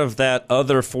lot of that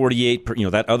other 48,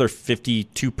 that other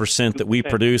 52% that we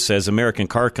produce as American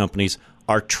car companies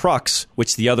are trucks,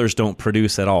 which the others don't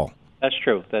produce at all. That's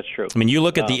true. I mean, you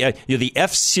look at the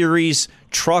F-Series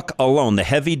truck alone, the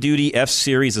heavy-duty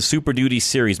F-Series, the Super Duty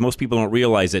series, most people don't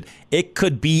realize it. It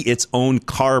could be its own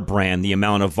car brand, the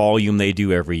amount of volume they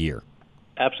do every year.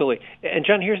 Absolutely. And,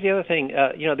 John, here's the other thing.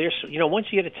 There's once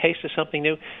you get a taste of something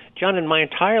new, John, in my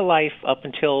entire life up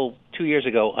until 2 years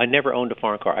ago, I never owned a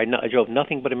foreign car. I drove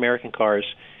nothing but American cars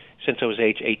since I was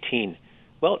age 18.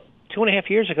 Well, 2.5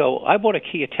 years ago, I bought a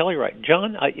Kia Telluride.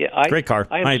 John, great car.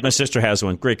 My sister has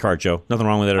one. Great car, Joe. Nothing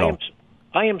wrong with it at all.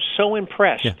 I am so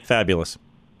impressed. Yeah, fabulous.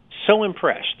 So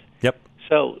impressed. Yep.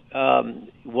 So,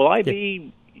 will I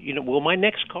be? Will my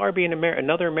next car be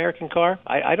another American car?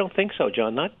 I don't think so,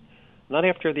 John. Not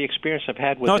after the experience I've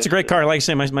had with. No, it's a great car. Like I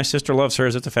say, my sister loves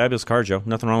hers. It's a fabulous car, Joe.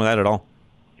 Nothing wrong with that at all.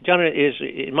 John, it is,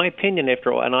 in my opinion,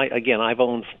 after all, and I've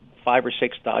owned 5 or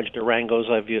 6 Dodge Durangos.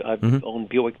 I've owned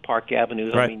Buick Park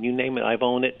Avenues. Right. I mean, you name it, I've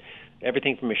owned it.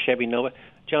 Everything from a Chevy Nova.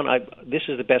 John, this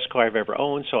is the best car I've ever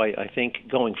owned. So I think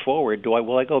going forward,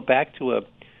 will I go back to a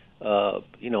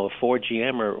Ford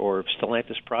GM or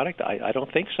Stellantis product? I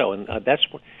don't think so. And that's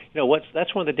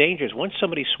that's one of the dangers. Once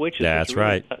somebody switches, that's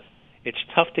right. It's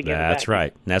tough to get That's back.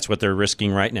 right. And that's what they're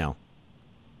risking right now.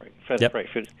 Right. Yep. Right.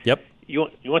 Yep. You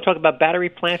want to talk about battery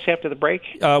plants after the break?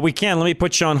 We can. Let me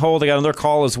put you on hold. I got another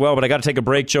call as well, but I got to take a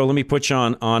break, Joe. Let me put you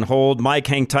on hold. Mike,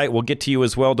 hang tight. We'll get to you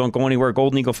as well. Don't go anywhere.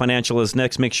 Golden Eagle Financial is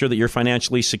next. Make sure that you're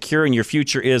financially secure and your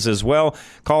future is as well.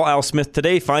 Call Al Smith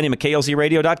today. Find him at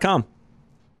klzradio.com.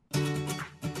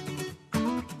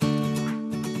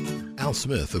 Al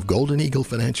Smith of Golden Eagle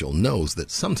Financial knows that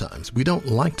sometimes we don't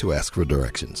like to ask for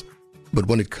directions. But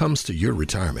when it comes to your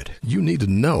retirement, you need to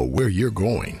know where you're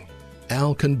going.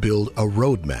 Al can build a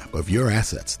roadmap of your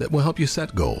assets that will help you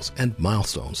set goals and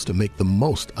milestones to make the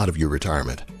most out of your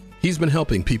retirement. He's been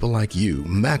helping people like you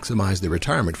maximize their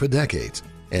retirement for decades,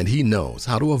 and he knows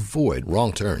how to avoid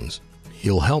wrong turns.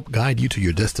 He'll help guide you to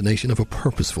your destination of a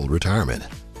purposeful retirement,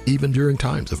 even during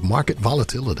times of market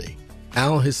volatility.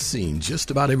 Al has seen just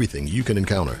about everything you can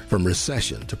encounter, from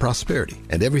recession to prosperity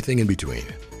and everything in between.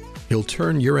 He'll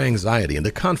turn your anxiety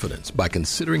into confidence by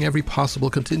considering every possible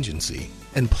contingency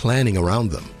and planning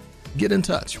around them. Get in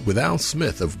touch with Al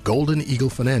Smith of Golden Eagle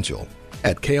Financial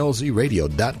at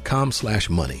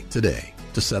klzradio.com/money today.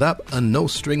 to set up a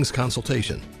no-strings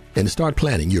consultation and start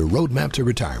planning your roadmap to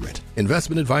retirement.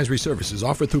 Investment advisory services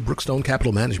offered through Brookstone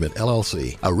Capital Management,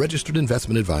 LLC, a registered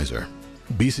investment advisor.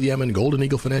 BCM and Golden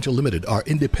Eagle Financial Limited are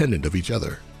independent of each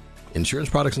other. Insurance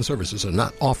products and services are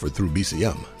not offered through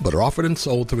BCM, but are offered and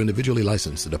sold through individually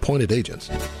licensed and appointed agents.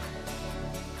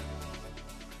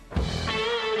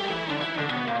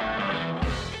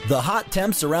 The hot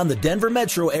temps around the Denver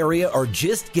metro area are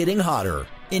just getting hotter,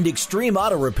 and Extreme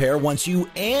Auto Repair wants you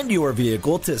and your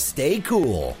vehicle to stay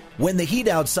cool. When the heat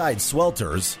outside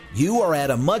swelters, you are at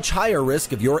a much higher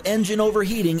risk of your engine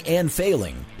overheating and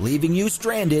failing, leaving you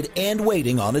stranded and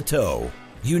waiting on a tow.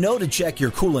 You know to check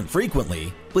your coolant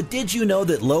frequently, but did you know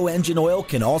that low engine oil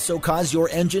can also cause your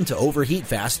engine to overheat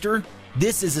faster?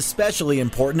 This is especially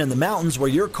important in the mountains where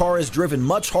your car is driven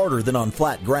much harder than on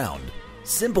flat ground.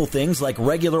 Simple things like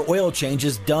regular oil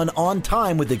changes done on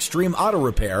time with Extreme Auto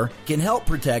Repair can help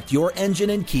protect your engine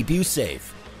and keep you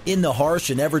safe. In the harsh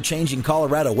and ever-changing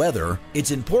Colorado weather, it's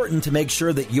important to make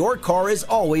sure that your car is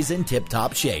always in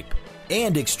tip-top shape.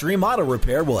 And Extreme Auto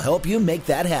Repair will help you make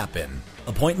that happen.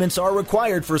 Appointments are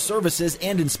required for services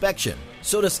and inspection.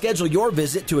 So to schedule your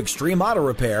visit to Extreme Auto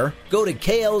Repair, go to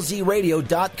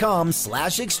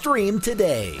klzradio.com/extreme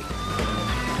today.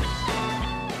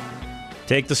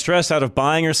 Take the stress out of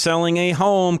buying or selling a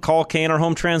home. Call K&R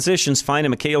Home Transitions. Find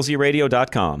him at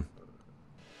klzradio.com.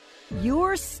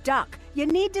 You're stuck. You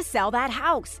need to sell that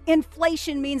house.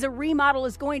 Inflation means a remodel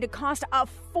is going to cost a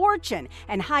fortune,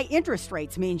 and high interest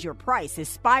rates means your price is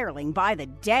spiraling by the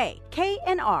day.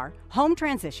 K&R Home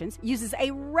Transitions uses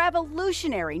a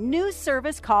revolutionary new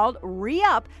service called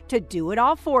Re-Up to do it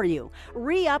all for you.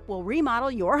 Re-Up will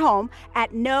remodel your home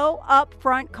at no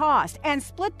upfront cost and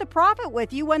split the profit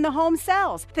with you when the home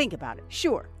sells. Think about it.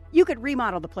 Sure, you could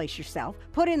remodel the place yourself,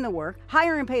 put in the work,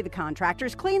 hire and pay the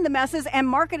contractors, clean the messes, and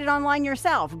market it online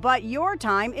yourself. But your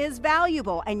time is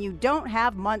valuable, and you don't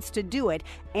have months to do it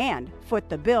and foot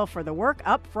the bill for the work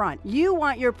up front. You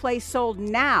want your place sold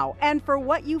now and for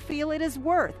what you feel it is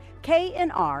worth.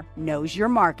 K&R knows your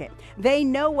market. They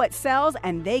know what sells,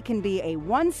 and they can be a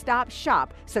one-stop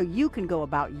shop so you can go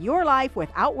about your life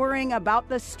without worrying about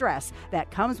the stress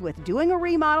that comes with doing a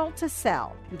remodel to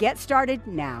sell. Get started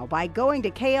now by going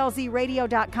to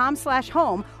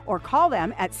klzradio.com/home or call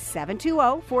them at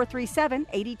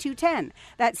 720-437-8210.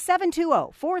 That's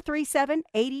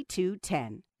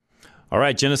 720-437-8210. All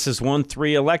right, Genesis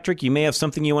 1-3 Electric. You may have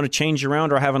something you want to change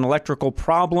around or have an electrical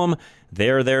problem.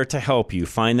 They're there to help you.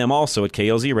 Find them also at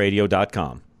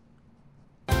klzradio.com.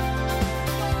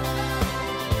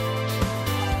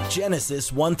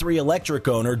 Genesis 1-3 Electric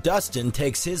owner Dustin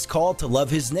takes his call to love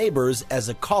his neighbors as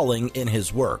a calling in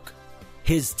his work.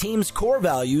 His team's core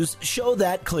values show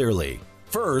that clearly.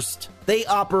 First, they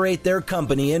operate their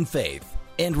company in faith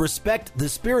and respect the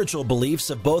spiritual beliefs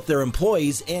of both their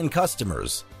employees and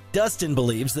customers. Dustin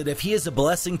believes that if he is a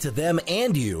blessing to them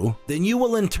and you, then you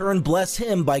will in turn bless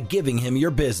him by giving him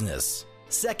your business.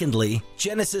 Secondly,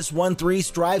 Genesis 1-3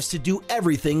 strives to do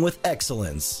everything with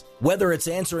excellence, whether it's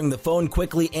answering the phone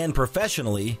quickly and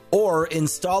professionally or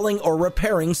installing or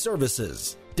repairing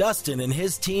services. Dustin and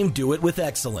his team do it with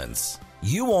excellence.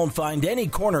 You won't find any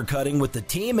corner cutting with the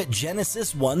team at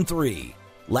Genesis 1-3.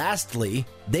 Lastly,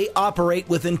 they operate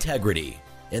with integrity.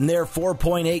 In their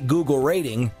 4.8 Google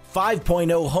rating,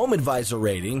 5.0 Home Advisor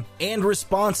rating, and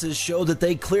responses show that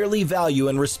they clearly value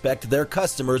and respect their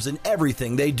customers in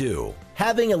everything they do.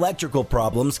 Having electrical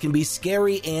problems can be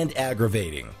scary and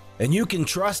aggravating, and you can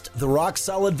trust the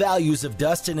rock-solid values of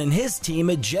Dustin and his team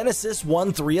at Genesis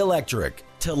 1-3 Electric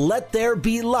to let there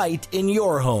be light in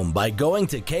your home by going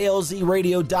to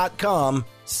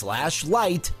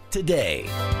klzradio.com/light today.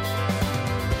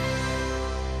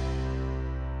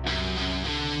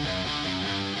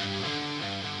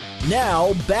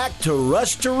 Now, back to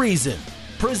Rush to Reason,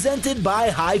 presented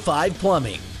by High Five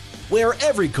Plumbing, where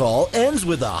every call ends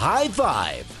with a high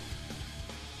five.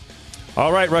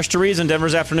 All right, Rush to Reason,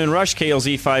 Denver's Afternoon Rush,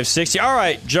 KLZ 560. All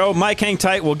right, Joe, Mike, hang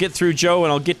tight. We'll get through Joe,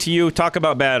 and I'll get to you. Talk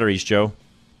about batteries, Joe.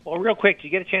 Well, real quick, did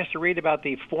you get a chance to read about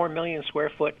the 4 million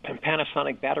square foot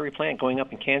Panasonic battery plant going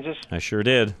up in Kansas? I sure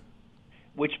did.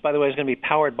 Which, by the way, is going to be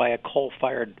powered by a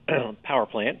coal-fired power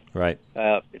plant. Right.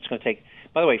 It's going to take...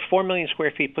 By the way, 4 million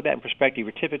square feet, put that in perspective,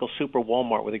 your typical super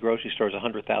Walmart where the grocery store is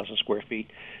 100,000 square feet,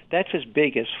 that's as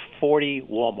big as 40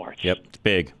 Walmarts. Yep, it's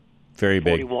big. Very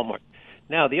big. 40 Walmart.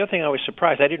 Now, the other thing I was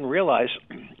surprised, I didn't realize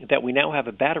that we now have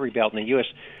a battery belt in the U.S.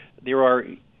 There are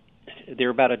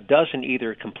about a dozen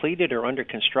either completed or under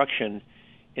construction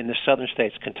in the southern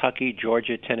states, Kentucky,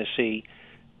 Georgia, Tennessee.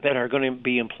 that are going to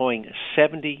be employing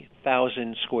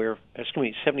 70,000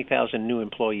 new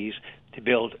employees to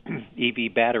build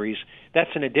EV batteries. That's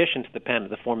in addition to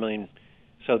the 4 million.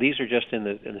 So these are just in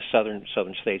the southern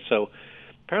states. So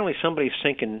apparently somebody's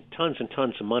sinking tons and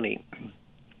tons of money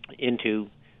into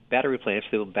battery plants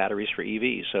to build batteries for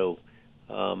EVs. So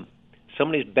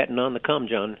somebody's betting on the come,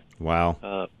 John.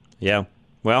 Wow. Yeah.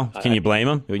 Well, can you blame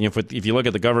them? If you look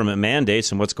at the government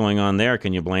mandates and what's going on there,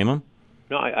 can you blame them?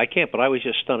 No, I can't, but I was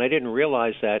just stunned. I didn't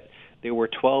realize that there were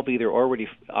 12 either already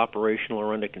operational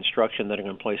or under construction that are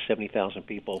going to employ 70,000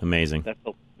 people. Amazing.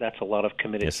 That's a lot of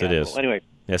committed Yes, capital. it is. Anyway.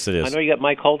 Yes, it is. I know you got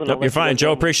Mike Holden. Nope, you're fine,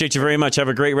 Joe. Appreciate you very much. Have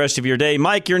a great rest of your day.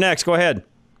 Mike, you're next. Go ahead.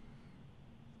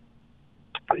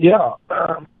 Yeah.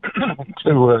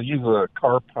 To use a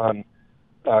car pun,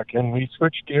 can we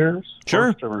switch gears?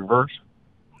 Sure. To reverse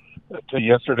to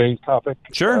yesterday's topic.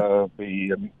 Sure.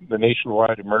 The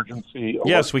nationwide emergency.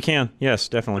 Yes, we can. Yes,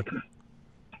 definitely.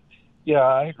 Yeah,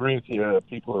 I agree with you.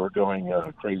 People are going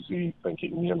crazy,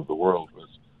 thinking the end of the world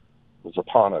was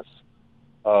upon us.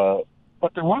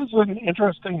 But there was an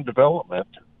interesting development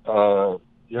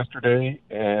yesterday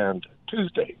and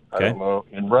Tuesday. Okay. I don't know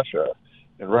in Russia.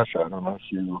 I don't know if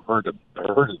you heard of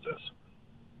this.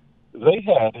 They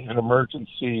had an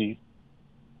emergency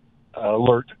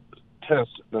alert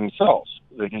test themselves.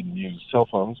 They didn't use cell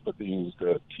phones, but they used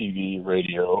TV,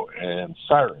 radio, and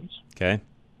sirens. Okay.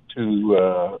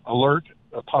 To alert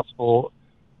a possible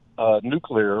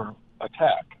nuclear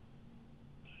attack.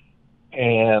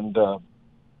 And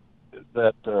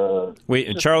that...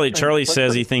 Wait, Charlie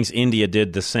says he thinks India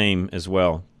did the same as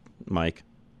well, Mike.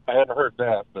 I hadn't heard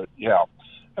that, but yeah.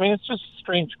 I mean, it's just a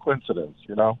strange coincidence,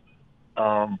 you know?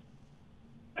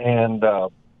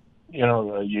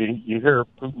 You hear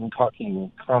Putin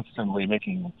talking constantly,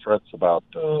 making threats about...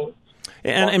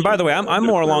 And by the way, I'm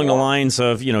more along the lines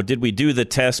of, did we do the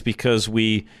test because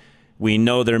we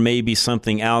know there may be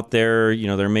something out there,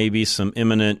 there may be some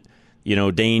imminent,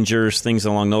 dangers, things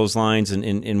along those lines,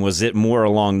 and was it more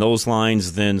along those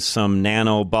lines than some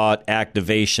nanobot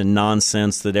activation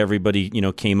nonsense that everybody,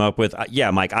 came up with?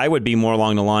 Yeah, Mike, I would be more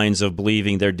along the lines of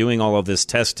believing they're doing all of this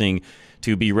testing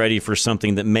to be ready for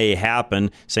something that may happen.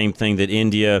 Same thing that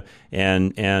India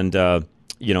and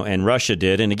Russia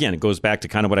did. And again, it goes back to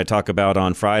kind of what I talk about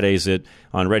on Fridays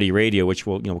on Ready Radio, which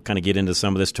we'll kind of get into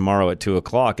some of this tomorrow at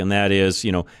 2:00. And that is,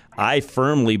 I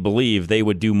firmly believe they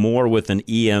would do more with an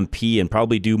EMP and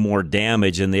probably do more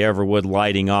damage than they ever would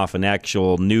lighting off an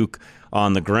actual nuke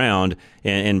on the ground.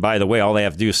 And by the way, all they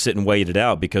have to do is sit and wait it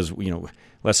out because,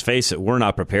 let's face it, we're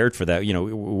not prepared for that.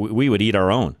 We would eat our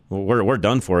own. We're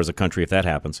done for as a country if that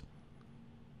happens.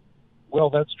 Well,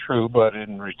 that's true, but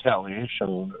in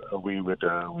retaliation, we would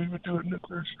do a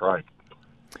nuclear strike.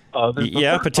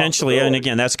 Yeah, potentially. And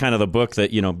again, that's kind of the book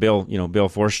that Bill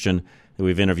Forstchen, that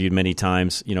we've interviewed many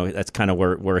times. That's kind of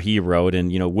where he wrote.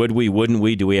 And would we? Wouldn't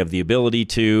we? Do we have the ability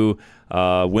to?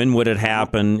 When would it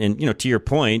happen? And to your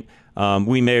point,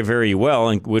 we may very well.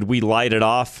 And would we light it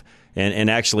off and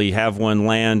actually have one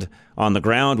land on the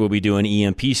ground? Would we do an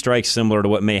EMP strike similar to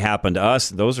what may happen to us?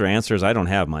 Those are answers I don't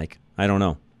have, Mike. I don't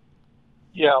know.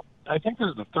 Yeah, I think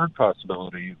there's a third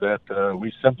possibility that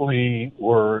we simply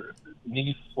were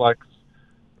knee flex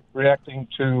reacting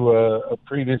to a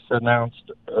previous announced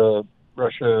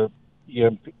Russia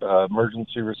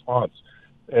emergency response.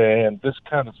 And this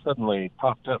kind of suddenly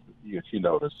popped up, if you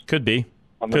notice. Could be.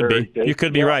 Could be. You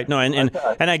could be right. No, and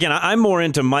again, I'm more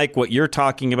into, Mike, what you're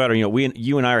talking about, or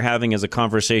you and I are having as a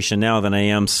conversation now than I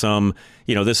am some,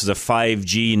 this is a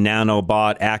 5G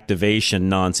nanobot activation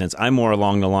nonsense. I'm more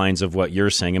along the lines of what you're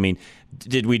saying. I mean,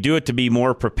 did we do it to be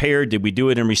more prepared? Did we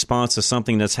do it in response to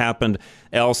something that's happened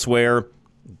elsewhere?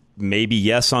 Maybe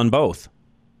yes on both.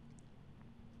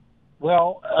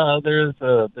 Well, there's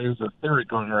a theory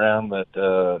going around that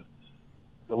the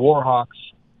war hawks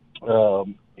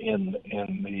in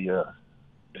the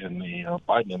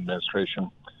Biden administration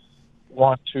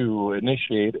want to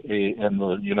initiate and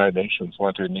the United Nations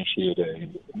want to initiate a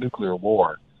nuclear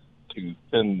war to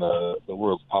thin the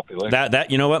world's population.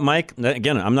 That you know what, Mike?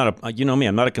 Again, I'm not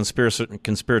I'm not a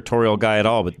conspiratorial guy at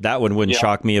all, but that one wouldn't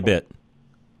shock me a bit.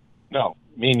 No,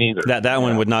 me neither. That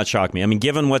one would not shock me. I mean,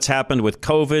 given what's happened with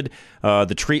COVID,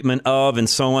 the treatment of, and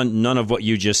so on, none of what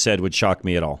you just said would shock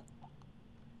me at all.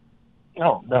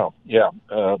 No, yeah.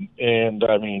 And,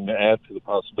 I mean, add to the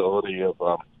possibility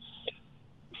of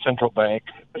central bank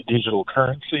digital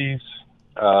currencies.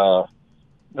 No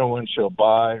one shall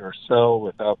buy or sell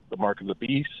without the mark of the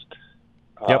beast.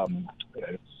 Yep.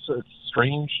 It's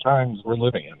strange times we're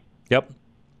living in. Yep.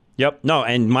 Yep. No,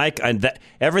 and Mike,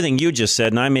 everything you just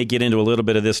said, and I may get into a little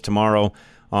bit of this tomorrow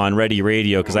on Ready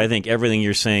Radio, because I think everything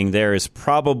you're saying there is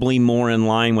probably more in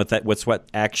line with what's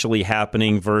actually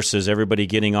happening versus everybody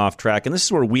getting off track. And this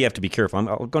is where we have to be careful.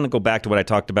 I'm going to go back to what I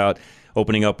talked about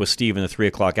opening up with Steve in the 3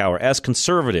 o'clock hour. As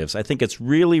conservatives, I think it's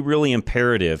really, really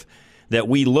imperative that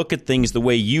we look at things the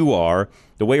way you are,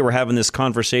 the way we're having this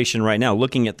conversation right now,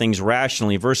 looking at things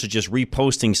rationally versus just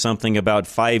reposting something about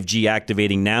 5G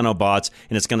activating nanobots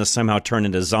and it's going to somehow turn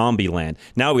into zombie land.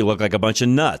 Now we look like a bunch of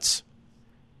nuts.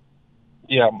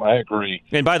 Yeah, I agree.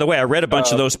 And by the way, I read a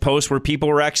bunch of those posts where people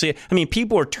were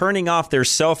people were turning off their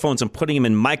cell phones and putting them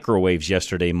in microwaves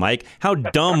yesterday, Mike. How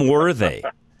dumb were they?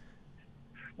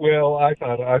 Well, I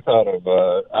thought of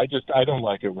I don't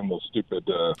like it when those stupid.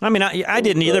 I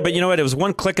didn't either, but you know what? It was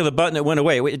one click of the button, it went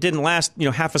away. It didn't last,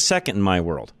 half a second in my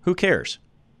world. Who cares?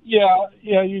 Yeah.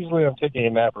 Usually, I'm taking a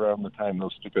nap around the time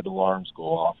those stupid alarms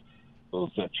go off.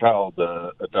 Those child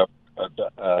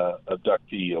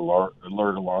abductee alert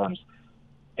alarms,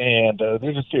 and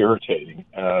they're just irritating.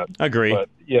 Agree. But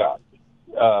yeah.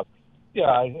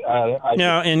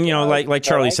 Like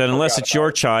Charlie said, unless it's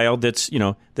your child that's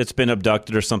been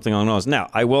abducted or something along those. Now,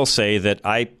 I will say that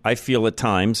I feel at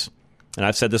times, and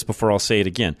I've said this before, I'll say it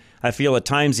again. I feel at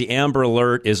times the Amber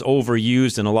Alert is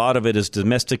overused, and a lot of it is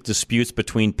domestic disputes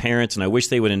between parents, and I wish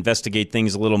they would investigate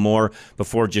things a little more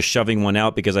before just shoving one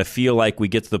out, because I feel like we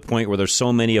get to the point where there's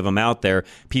so many of them out there,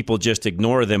 people just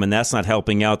ignore them, and that's not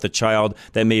helping out the child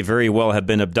that may very well have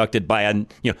been abducted by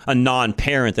a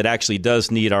non-parent that actually does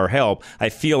need our help. I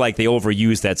feel like they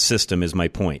overuse that system is my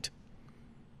point.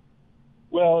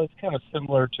 Well, it's kind of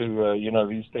similar to, they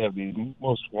used to have these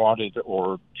most wanted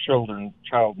or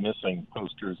child missing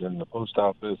posters in the post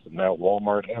office, and now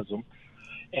Walmart has them.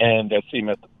 And I see them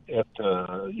at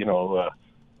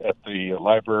the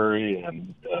library,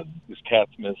 and this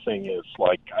cat's missing. It's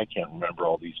like, I can't remember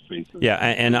all these faces. Yeah,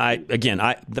 and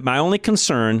my only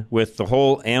concern with the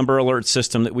whole Amber Alert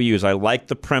system that we use, I like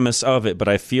the premise of it, but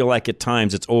I feel like at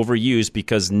times it's overused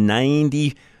because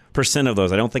 90% of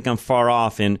those, I don't think I'm far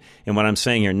off in what I'm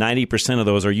saying here, 90% of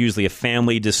those are usually a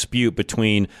family dispute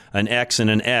between an ex and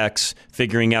an ex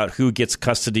figuring out who gets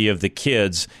custody of the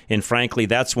kids. And frankly,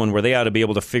 that's one where they ought to be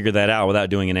able to figure that out without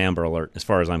doing an Amber Alert, as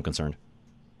far as I'm concerned.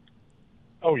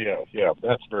 Oh, yeah.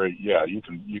 That's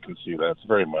you can see that's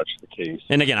very much the case.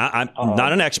 And again, I'm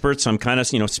not an expert, so I'm kind of,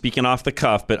 speaking off the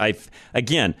cuff, but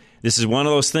this is one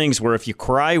of those things where if you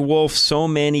cry wolf so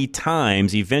many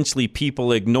times, eventually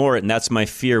people ignore it, and that's my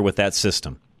fear with that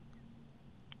system.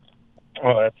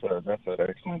 Oh, that's an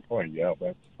excellent point. Yeah,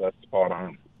 that's spot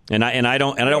on. And I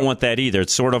don't want that either.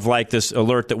 It's sort of like this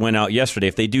alert that went out yesterday.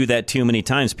 If they do that too many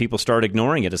times, people start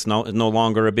ignoring it. It's no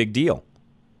longer a big deal.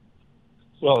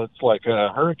 Well, it's like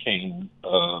hurricane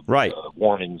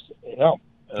warnings. Yeah,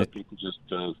 people just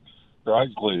their eyes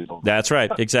glazed over. That's right,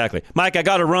 exactly. Mike, I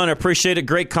got to run. I appreciate it.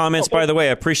 Great comments, by the way.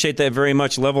 I appreciate that very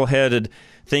much. Level-headed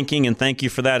thinking, and thank you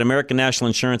for that. American National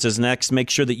Insurance is next. Make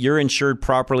sure that you're insured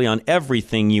properly on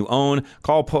everything you own.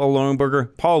 Call Paul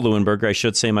Leuenberger, I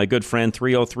should say, my good friend,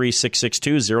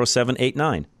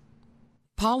 303-662-0789.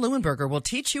 Paul Leuenberger will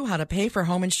teach you how to pay for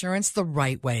home insurance the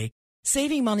right way,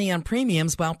 saving money on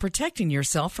premiums while protecting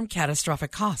yourself from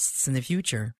catastrophic costs in the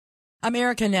future.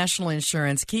 American National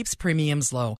Insurance keeps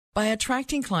premiums low by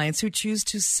attracting clients who choose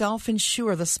to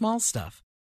self-insure the small stuff.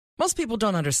 Most people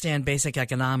don't understand basic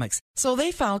economics, so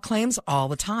they file claims all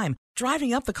the time,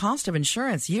 driving up the cost of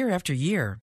insurance year after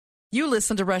year. You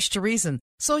listen to Rush to Reason,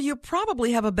 so you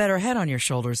probably have a better head on your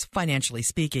shoulders, financially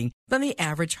speaking, than the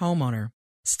average homeowner.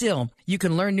 Still, you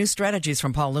can learn new strategies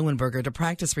from Paul Leuenberger to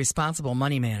practice responsible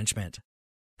money management.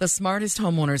 The smartest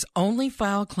homeowners only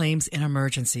file claims in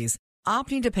emergencies,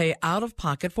 opting to pay out of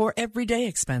pocket for everyday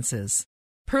expenses.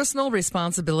 Personal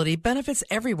responsibility benefits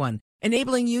everyone,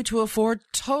 enabling you to afford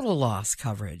total loss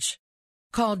coverage.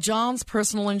 Call John's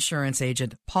personal insurance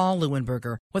agent, Paul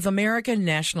Leuenberger, with American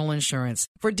National Insurance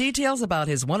for details about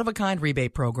his one-of-a-kind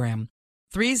rebate program.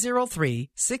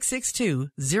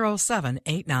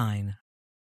 303-662-0789.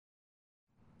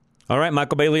 All right,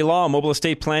 Michael Bailey Law, Mobile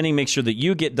Estate Planning. Make sure that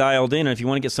you get dialed in. And if you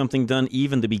want to get something done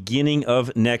even the beginning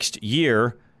of next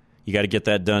year, you got to get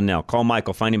that done now. Call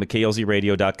Michael. Find him at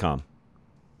klzradio.com.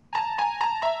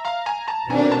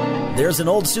 There's an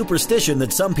old superstition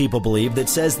that some people believe that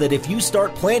says that if you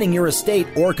start planning your estate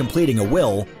or completing a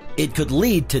will, it could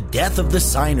lead to death of the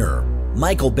signer.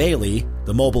 Michael Bailey,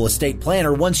 the mobile estate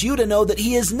planner, wants you to know that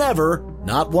he has never,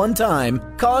 not one time,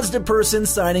 caused a person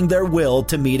signing their will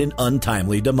to meet an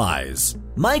untimely demise.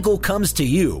 Michael comes to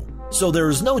you so there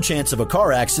is no chance of a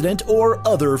car accident or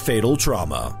other fatal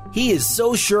trauma. He is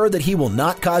so sure that he will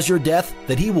not cause your death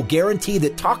that he will guarantee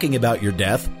that talking about your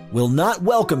death will not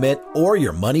welcome it or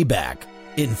your money back.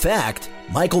 In fact,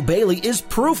 Michael Bailey is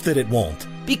proof that it won't,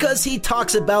 because he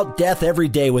talks about death every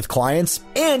day with clients,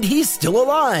 and he's still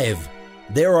alive.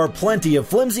 There are plenty of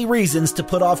flimsy reasons to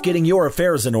put off getting your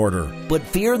affairs in order, but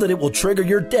fear that it will trigger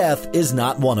your death is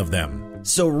not one of them.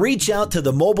 So reach out to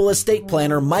the mobile estate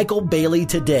planner Michael Bailey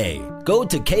today. Go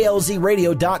to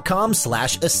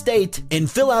klzradio.com/estate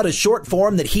and fill out a short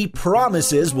form that he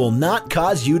promises will not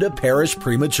cause you to perish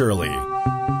prematurely.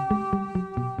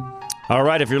 All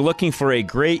right, if you're looking for a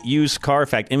great used car, in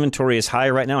fact, inventory is high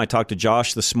right now. I talked to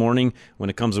Josh this morning when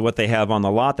it comes to what they have on the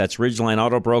lot. That's Ridgeline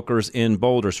Auto Brokers in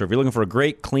Boulder. So if you're looking for a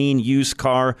great, clean, used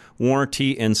car,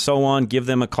 warranty, and so on, give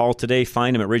them a call today.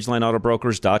 Find them at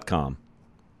ridgelineautobrokers.com.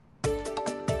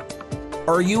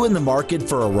 Are you in the market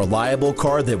for a reliable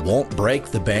car that won't break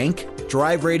the bank?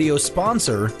 Drive Radio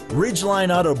sponsor,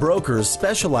 Ridgeline Auto Brokers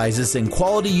specializes in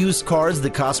quality used cars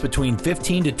that cost between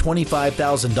 $15,000 to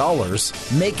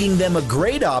 $25,000, making them a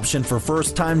great option for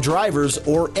first-time drivers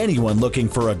or anyone looking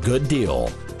for a good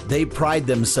deal. They pride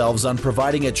themselves on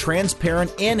providing a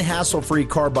transparent and hassle-free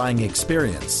car buying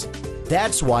experience.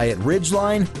 That's why at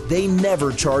Ridgeline, they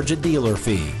never charge a dealer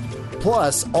fee.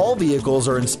 Plus, all vehicles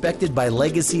are inspected by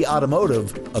Legacy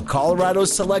Automotive, a Colorado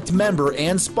Select member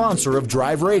and sponsor of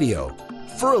Drive Radio.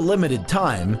 For a limited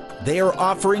time, they are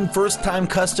offering first-time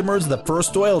customers the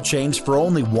first oil change for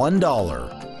only $1.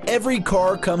 Every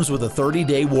car comes with a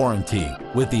 30-day warranty,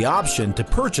 with the option to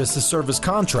purchase a service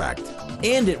contract.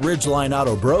 And at Ridgeline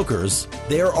Auto Brokers,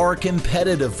 there are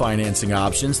competitive financing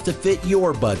options to fit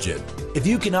your budget. If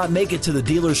you cannot make it to the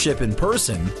dealership in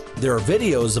person, there are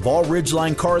videos of all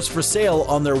Ridgeline cars for sale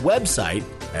on their website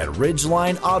at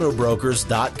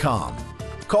ridgelineautobrokers.com.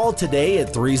 Call today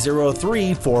at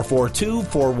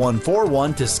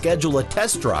 303-442-4141 to schedule a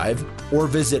test drive or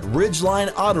visit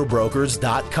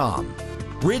ridgelineautobrokers.com.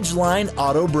 Ridgeline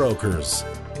Auto Brokers,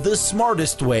 the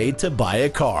smartest way to buy a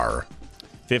car.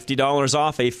 $50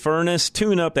 off a furnace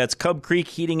tune-up. That's Cub Creek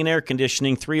Heating and Air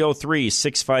Conditioning,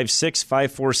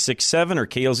 303-656-5467 or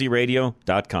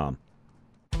klzradio.com.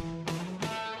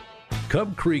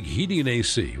 Cub Creek Heating and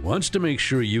AC wants to make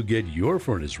sure you get your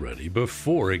furnace ready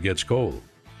before it gets cold.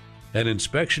 An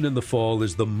inspection in the fall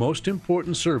is the most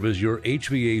important service your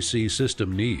HVAC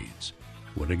system needs.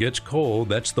 When it gets cold,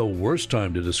 that's the worst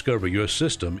time to discover your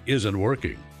system isn't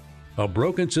working. A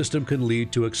broken system can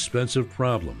lead to expensive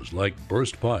problems like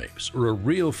burst pipes or a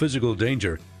real physical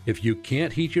danger if you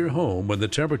can't heat your home when the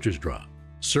temperatures drop.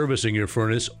 Servicing your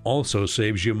furnace also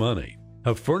saves you money.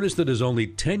 A furnace that is only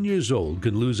 10 years old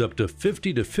can lose up to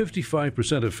 50 to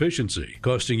 55% efficiency,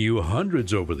 costing you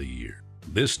hundreds over the year.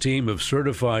 This team of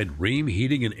certified Rheem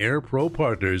Heating and Air Pro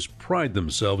partners pride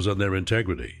themselves on their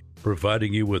integrity,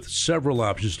 providing you with several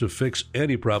options to fix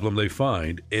any problem they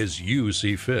find as you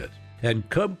see fit. And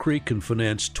Cub Creek can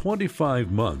finance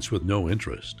 25 months with no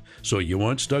interest, so you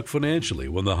aren't stuck financially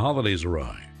when the holidays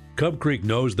arrive. Cub Creek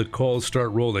knows the calls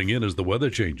start rolling in as the weather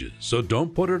changes, so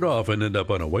don't put it off and end up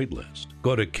on a wait list.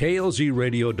 Go to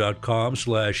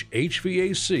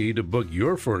klzradio.com/HVAC to book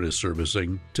your furnace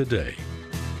servicing today.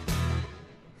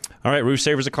 All right, Roof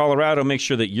Savers of Colorado, make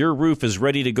sure that your roof is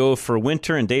ready to go for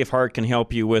winter, and Dave Hart can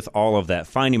help you with all of that.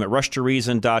 Find him at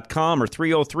rushtoreason.com or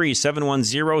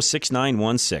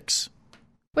 303-710-6916.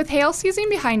 With hail season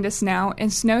behind us now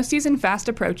and snow season fast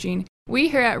approaching, we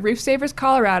here at Roof Savers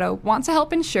Colorado want to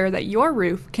help ensure that your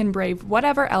roof can brave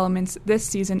whatever elements this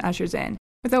season ushers in.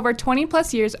 With over 20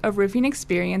 plus years of roofing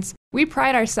experience, we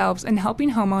pride ourselves in helping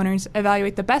homeowners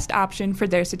evaluate the best option for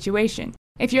their situation.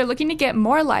 If you're looking to get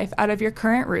more life out of your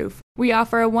current roof, we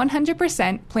offer a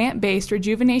 100% plant-based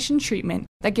rejuvenation treatment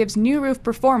that gives new roof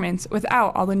performance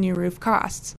without all the new roof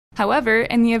costs. However,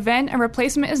 in the event a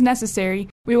replacement is necessary,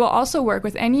 we will also work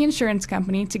with any insurance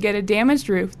company to get a damaged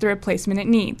roof the replacement it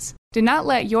needs. Do not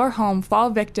let your home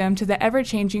fall victim to the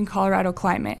ever-changing Colorado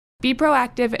climate. Be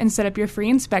proactive and set up your free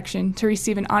inspection to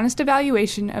receive an honest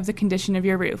evaluation of the condition of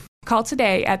your roof. Call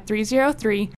today at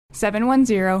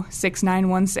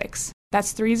 303-710-6916.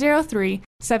 That's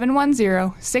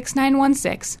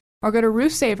 303-710-6916. Or go to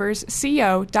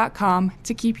roofsaversco.com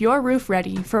to keep your roof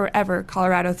ready for wherever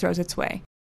Colorado throws its way.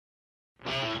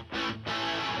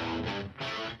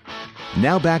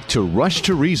 Now back to Rush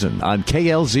to Reason on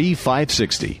KLZ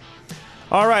 560.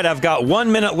 All right, I've got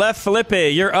 1 minute left. Felipe,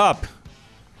 you're up.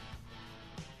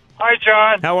 Hi,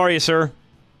 John. How are you, sir?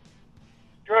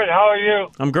 Good. How are you?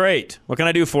 I'm great. What can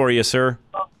I do for you, sir?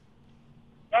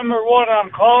 Number one,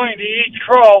 I'm calling to eat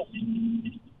crow.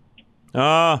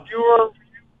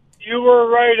 You were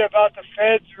right about the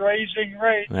Feds raising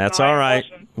rates. That's and I all right.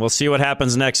 wasn't. We'll see what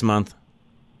happens next month.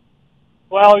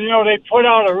 Well, they put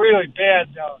out a really bad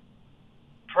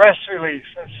press release.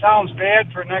 It sounds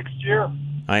bad for next year.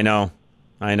 I know.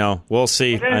 We'll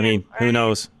see. Who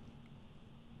knows?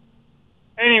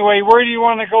 Anyway, where do you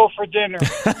want to go for dinner?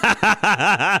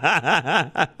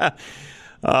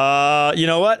 You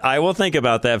know what? I will think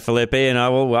about that, Felipe, and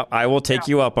I will take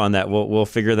you up on that. We'll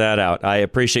figure that out. I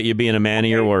appreciate you being a man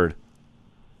of your word.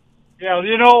 Yeah,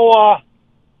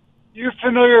 you're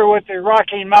familiar with the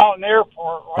Rocky Mountain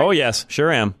Airport, right? Oh, yes, sure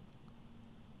am.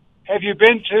 Have you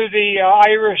been to the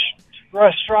Irish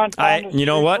restaurant? You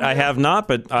know what? I have not,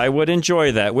 but I would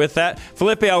enjoy that. With that,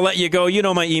 Felipe, I'll let you go. You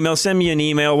know my email. Send me an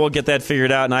email. We'll get that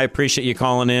figured out, and I appreciate you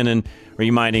calling in and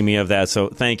reminding me of that. So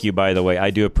thank you, by the way. I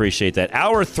do appreciate that.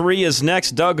 Hour 3 is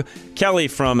next. Doug Kelly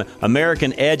from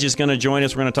American Edge is going to join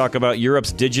us. We're going to talk about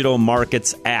Europe's Digital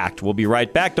Markets Act. We'll be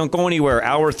right back. Don't go anywhere.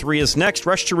 Hour 3 is next.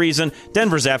 Rush to Reason,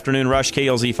 Denver's Afternoon Rush,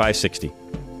 KLZ 560.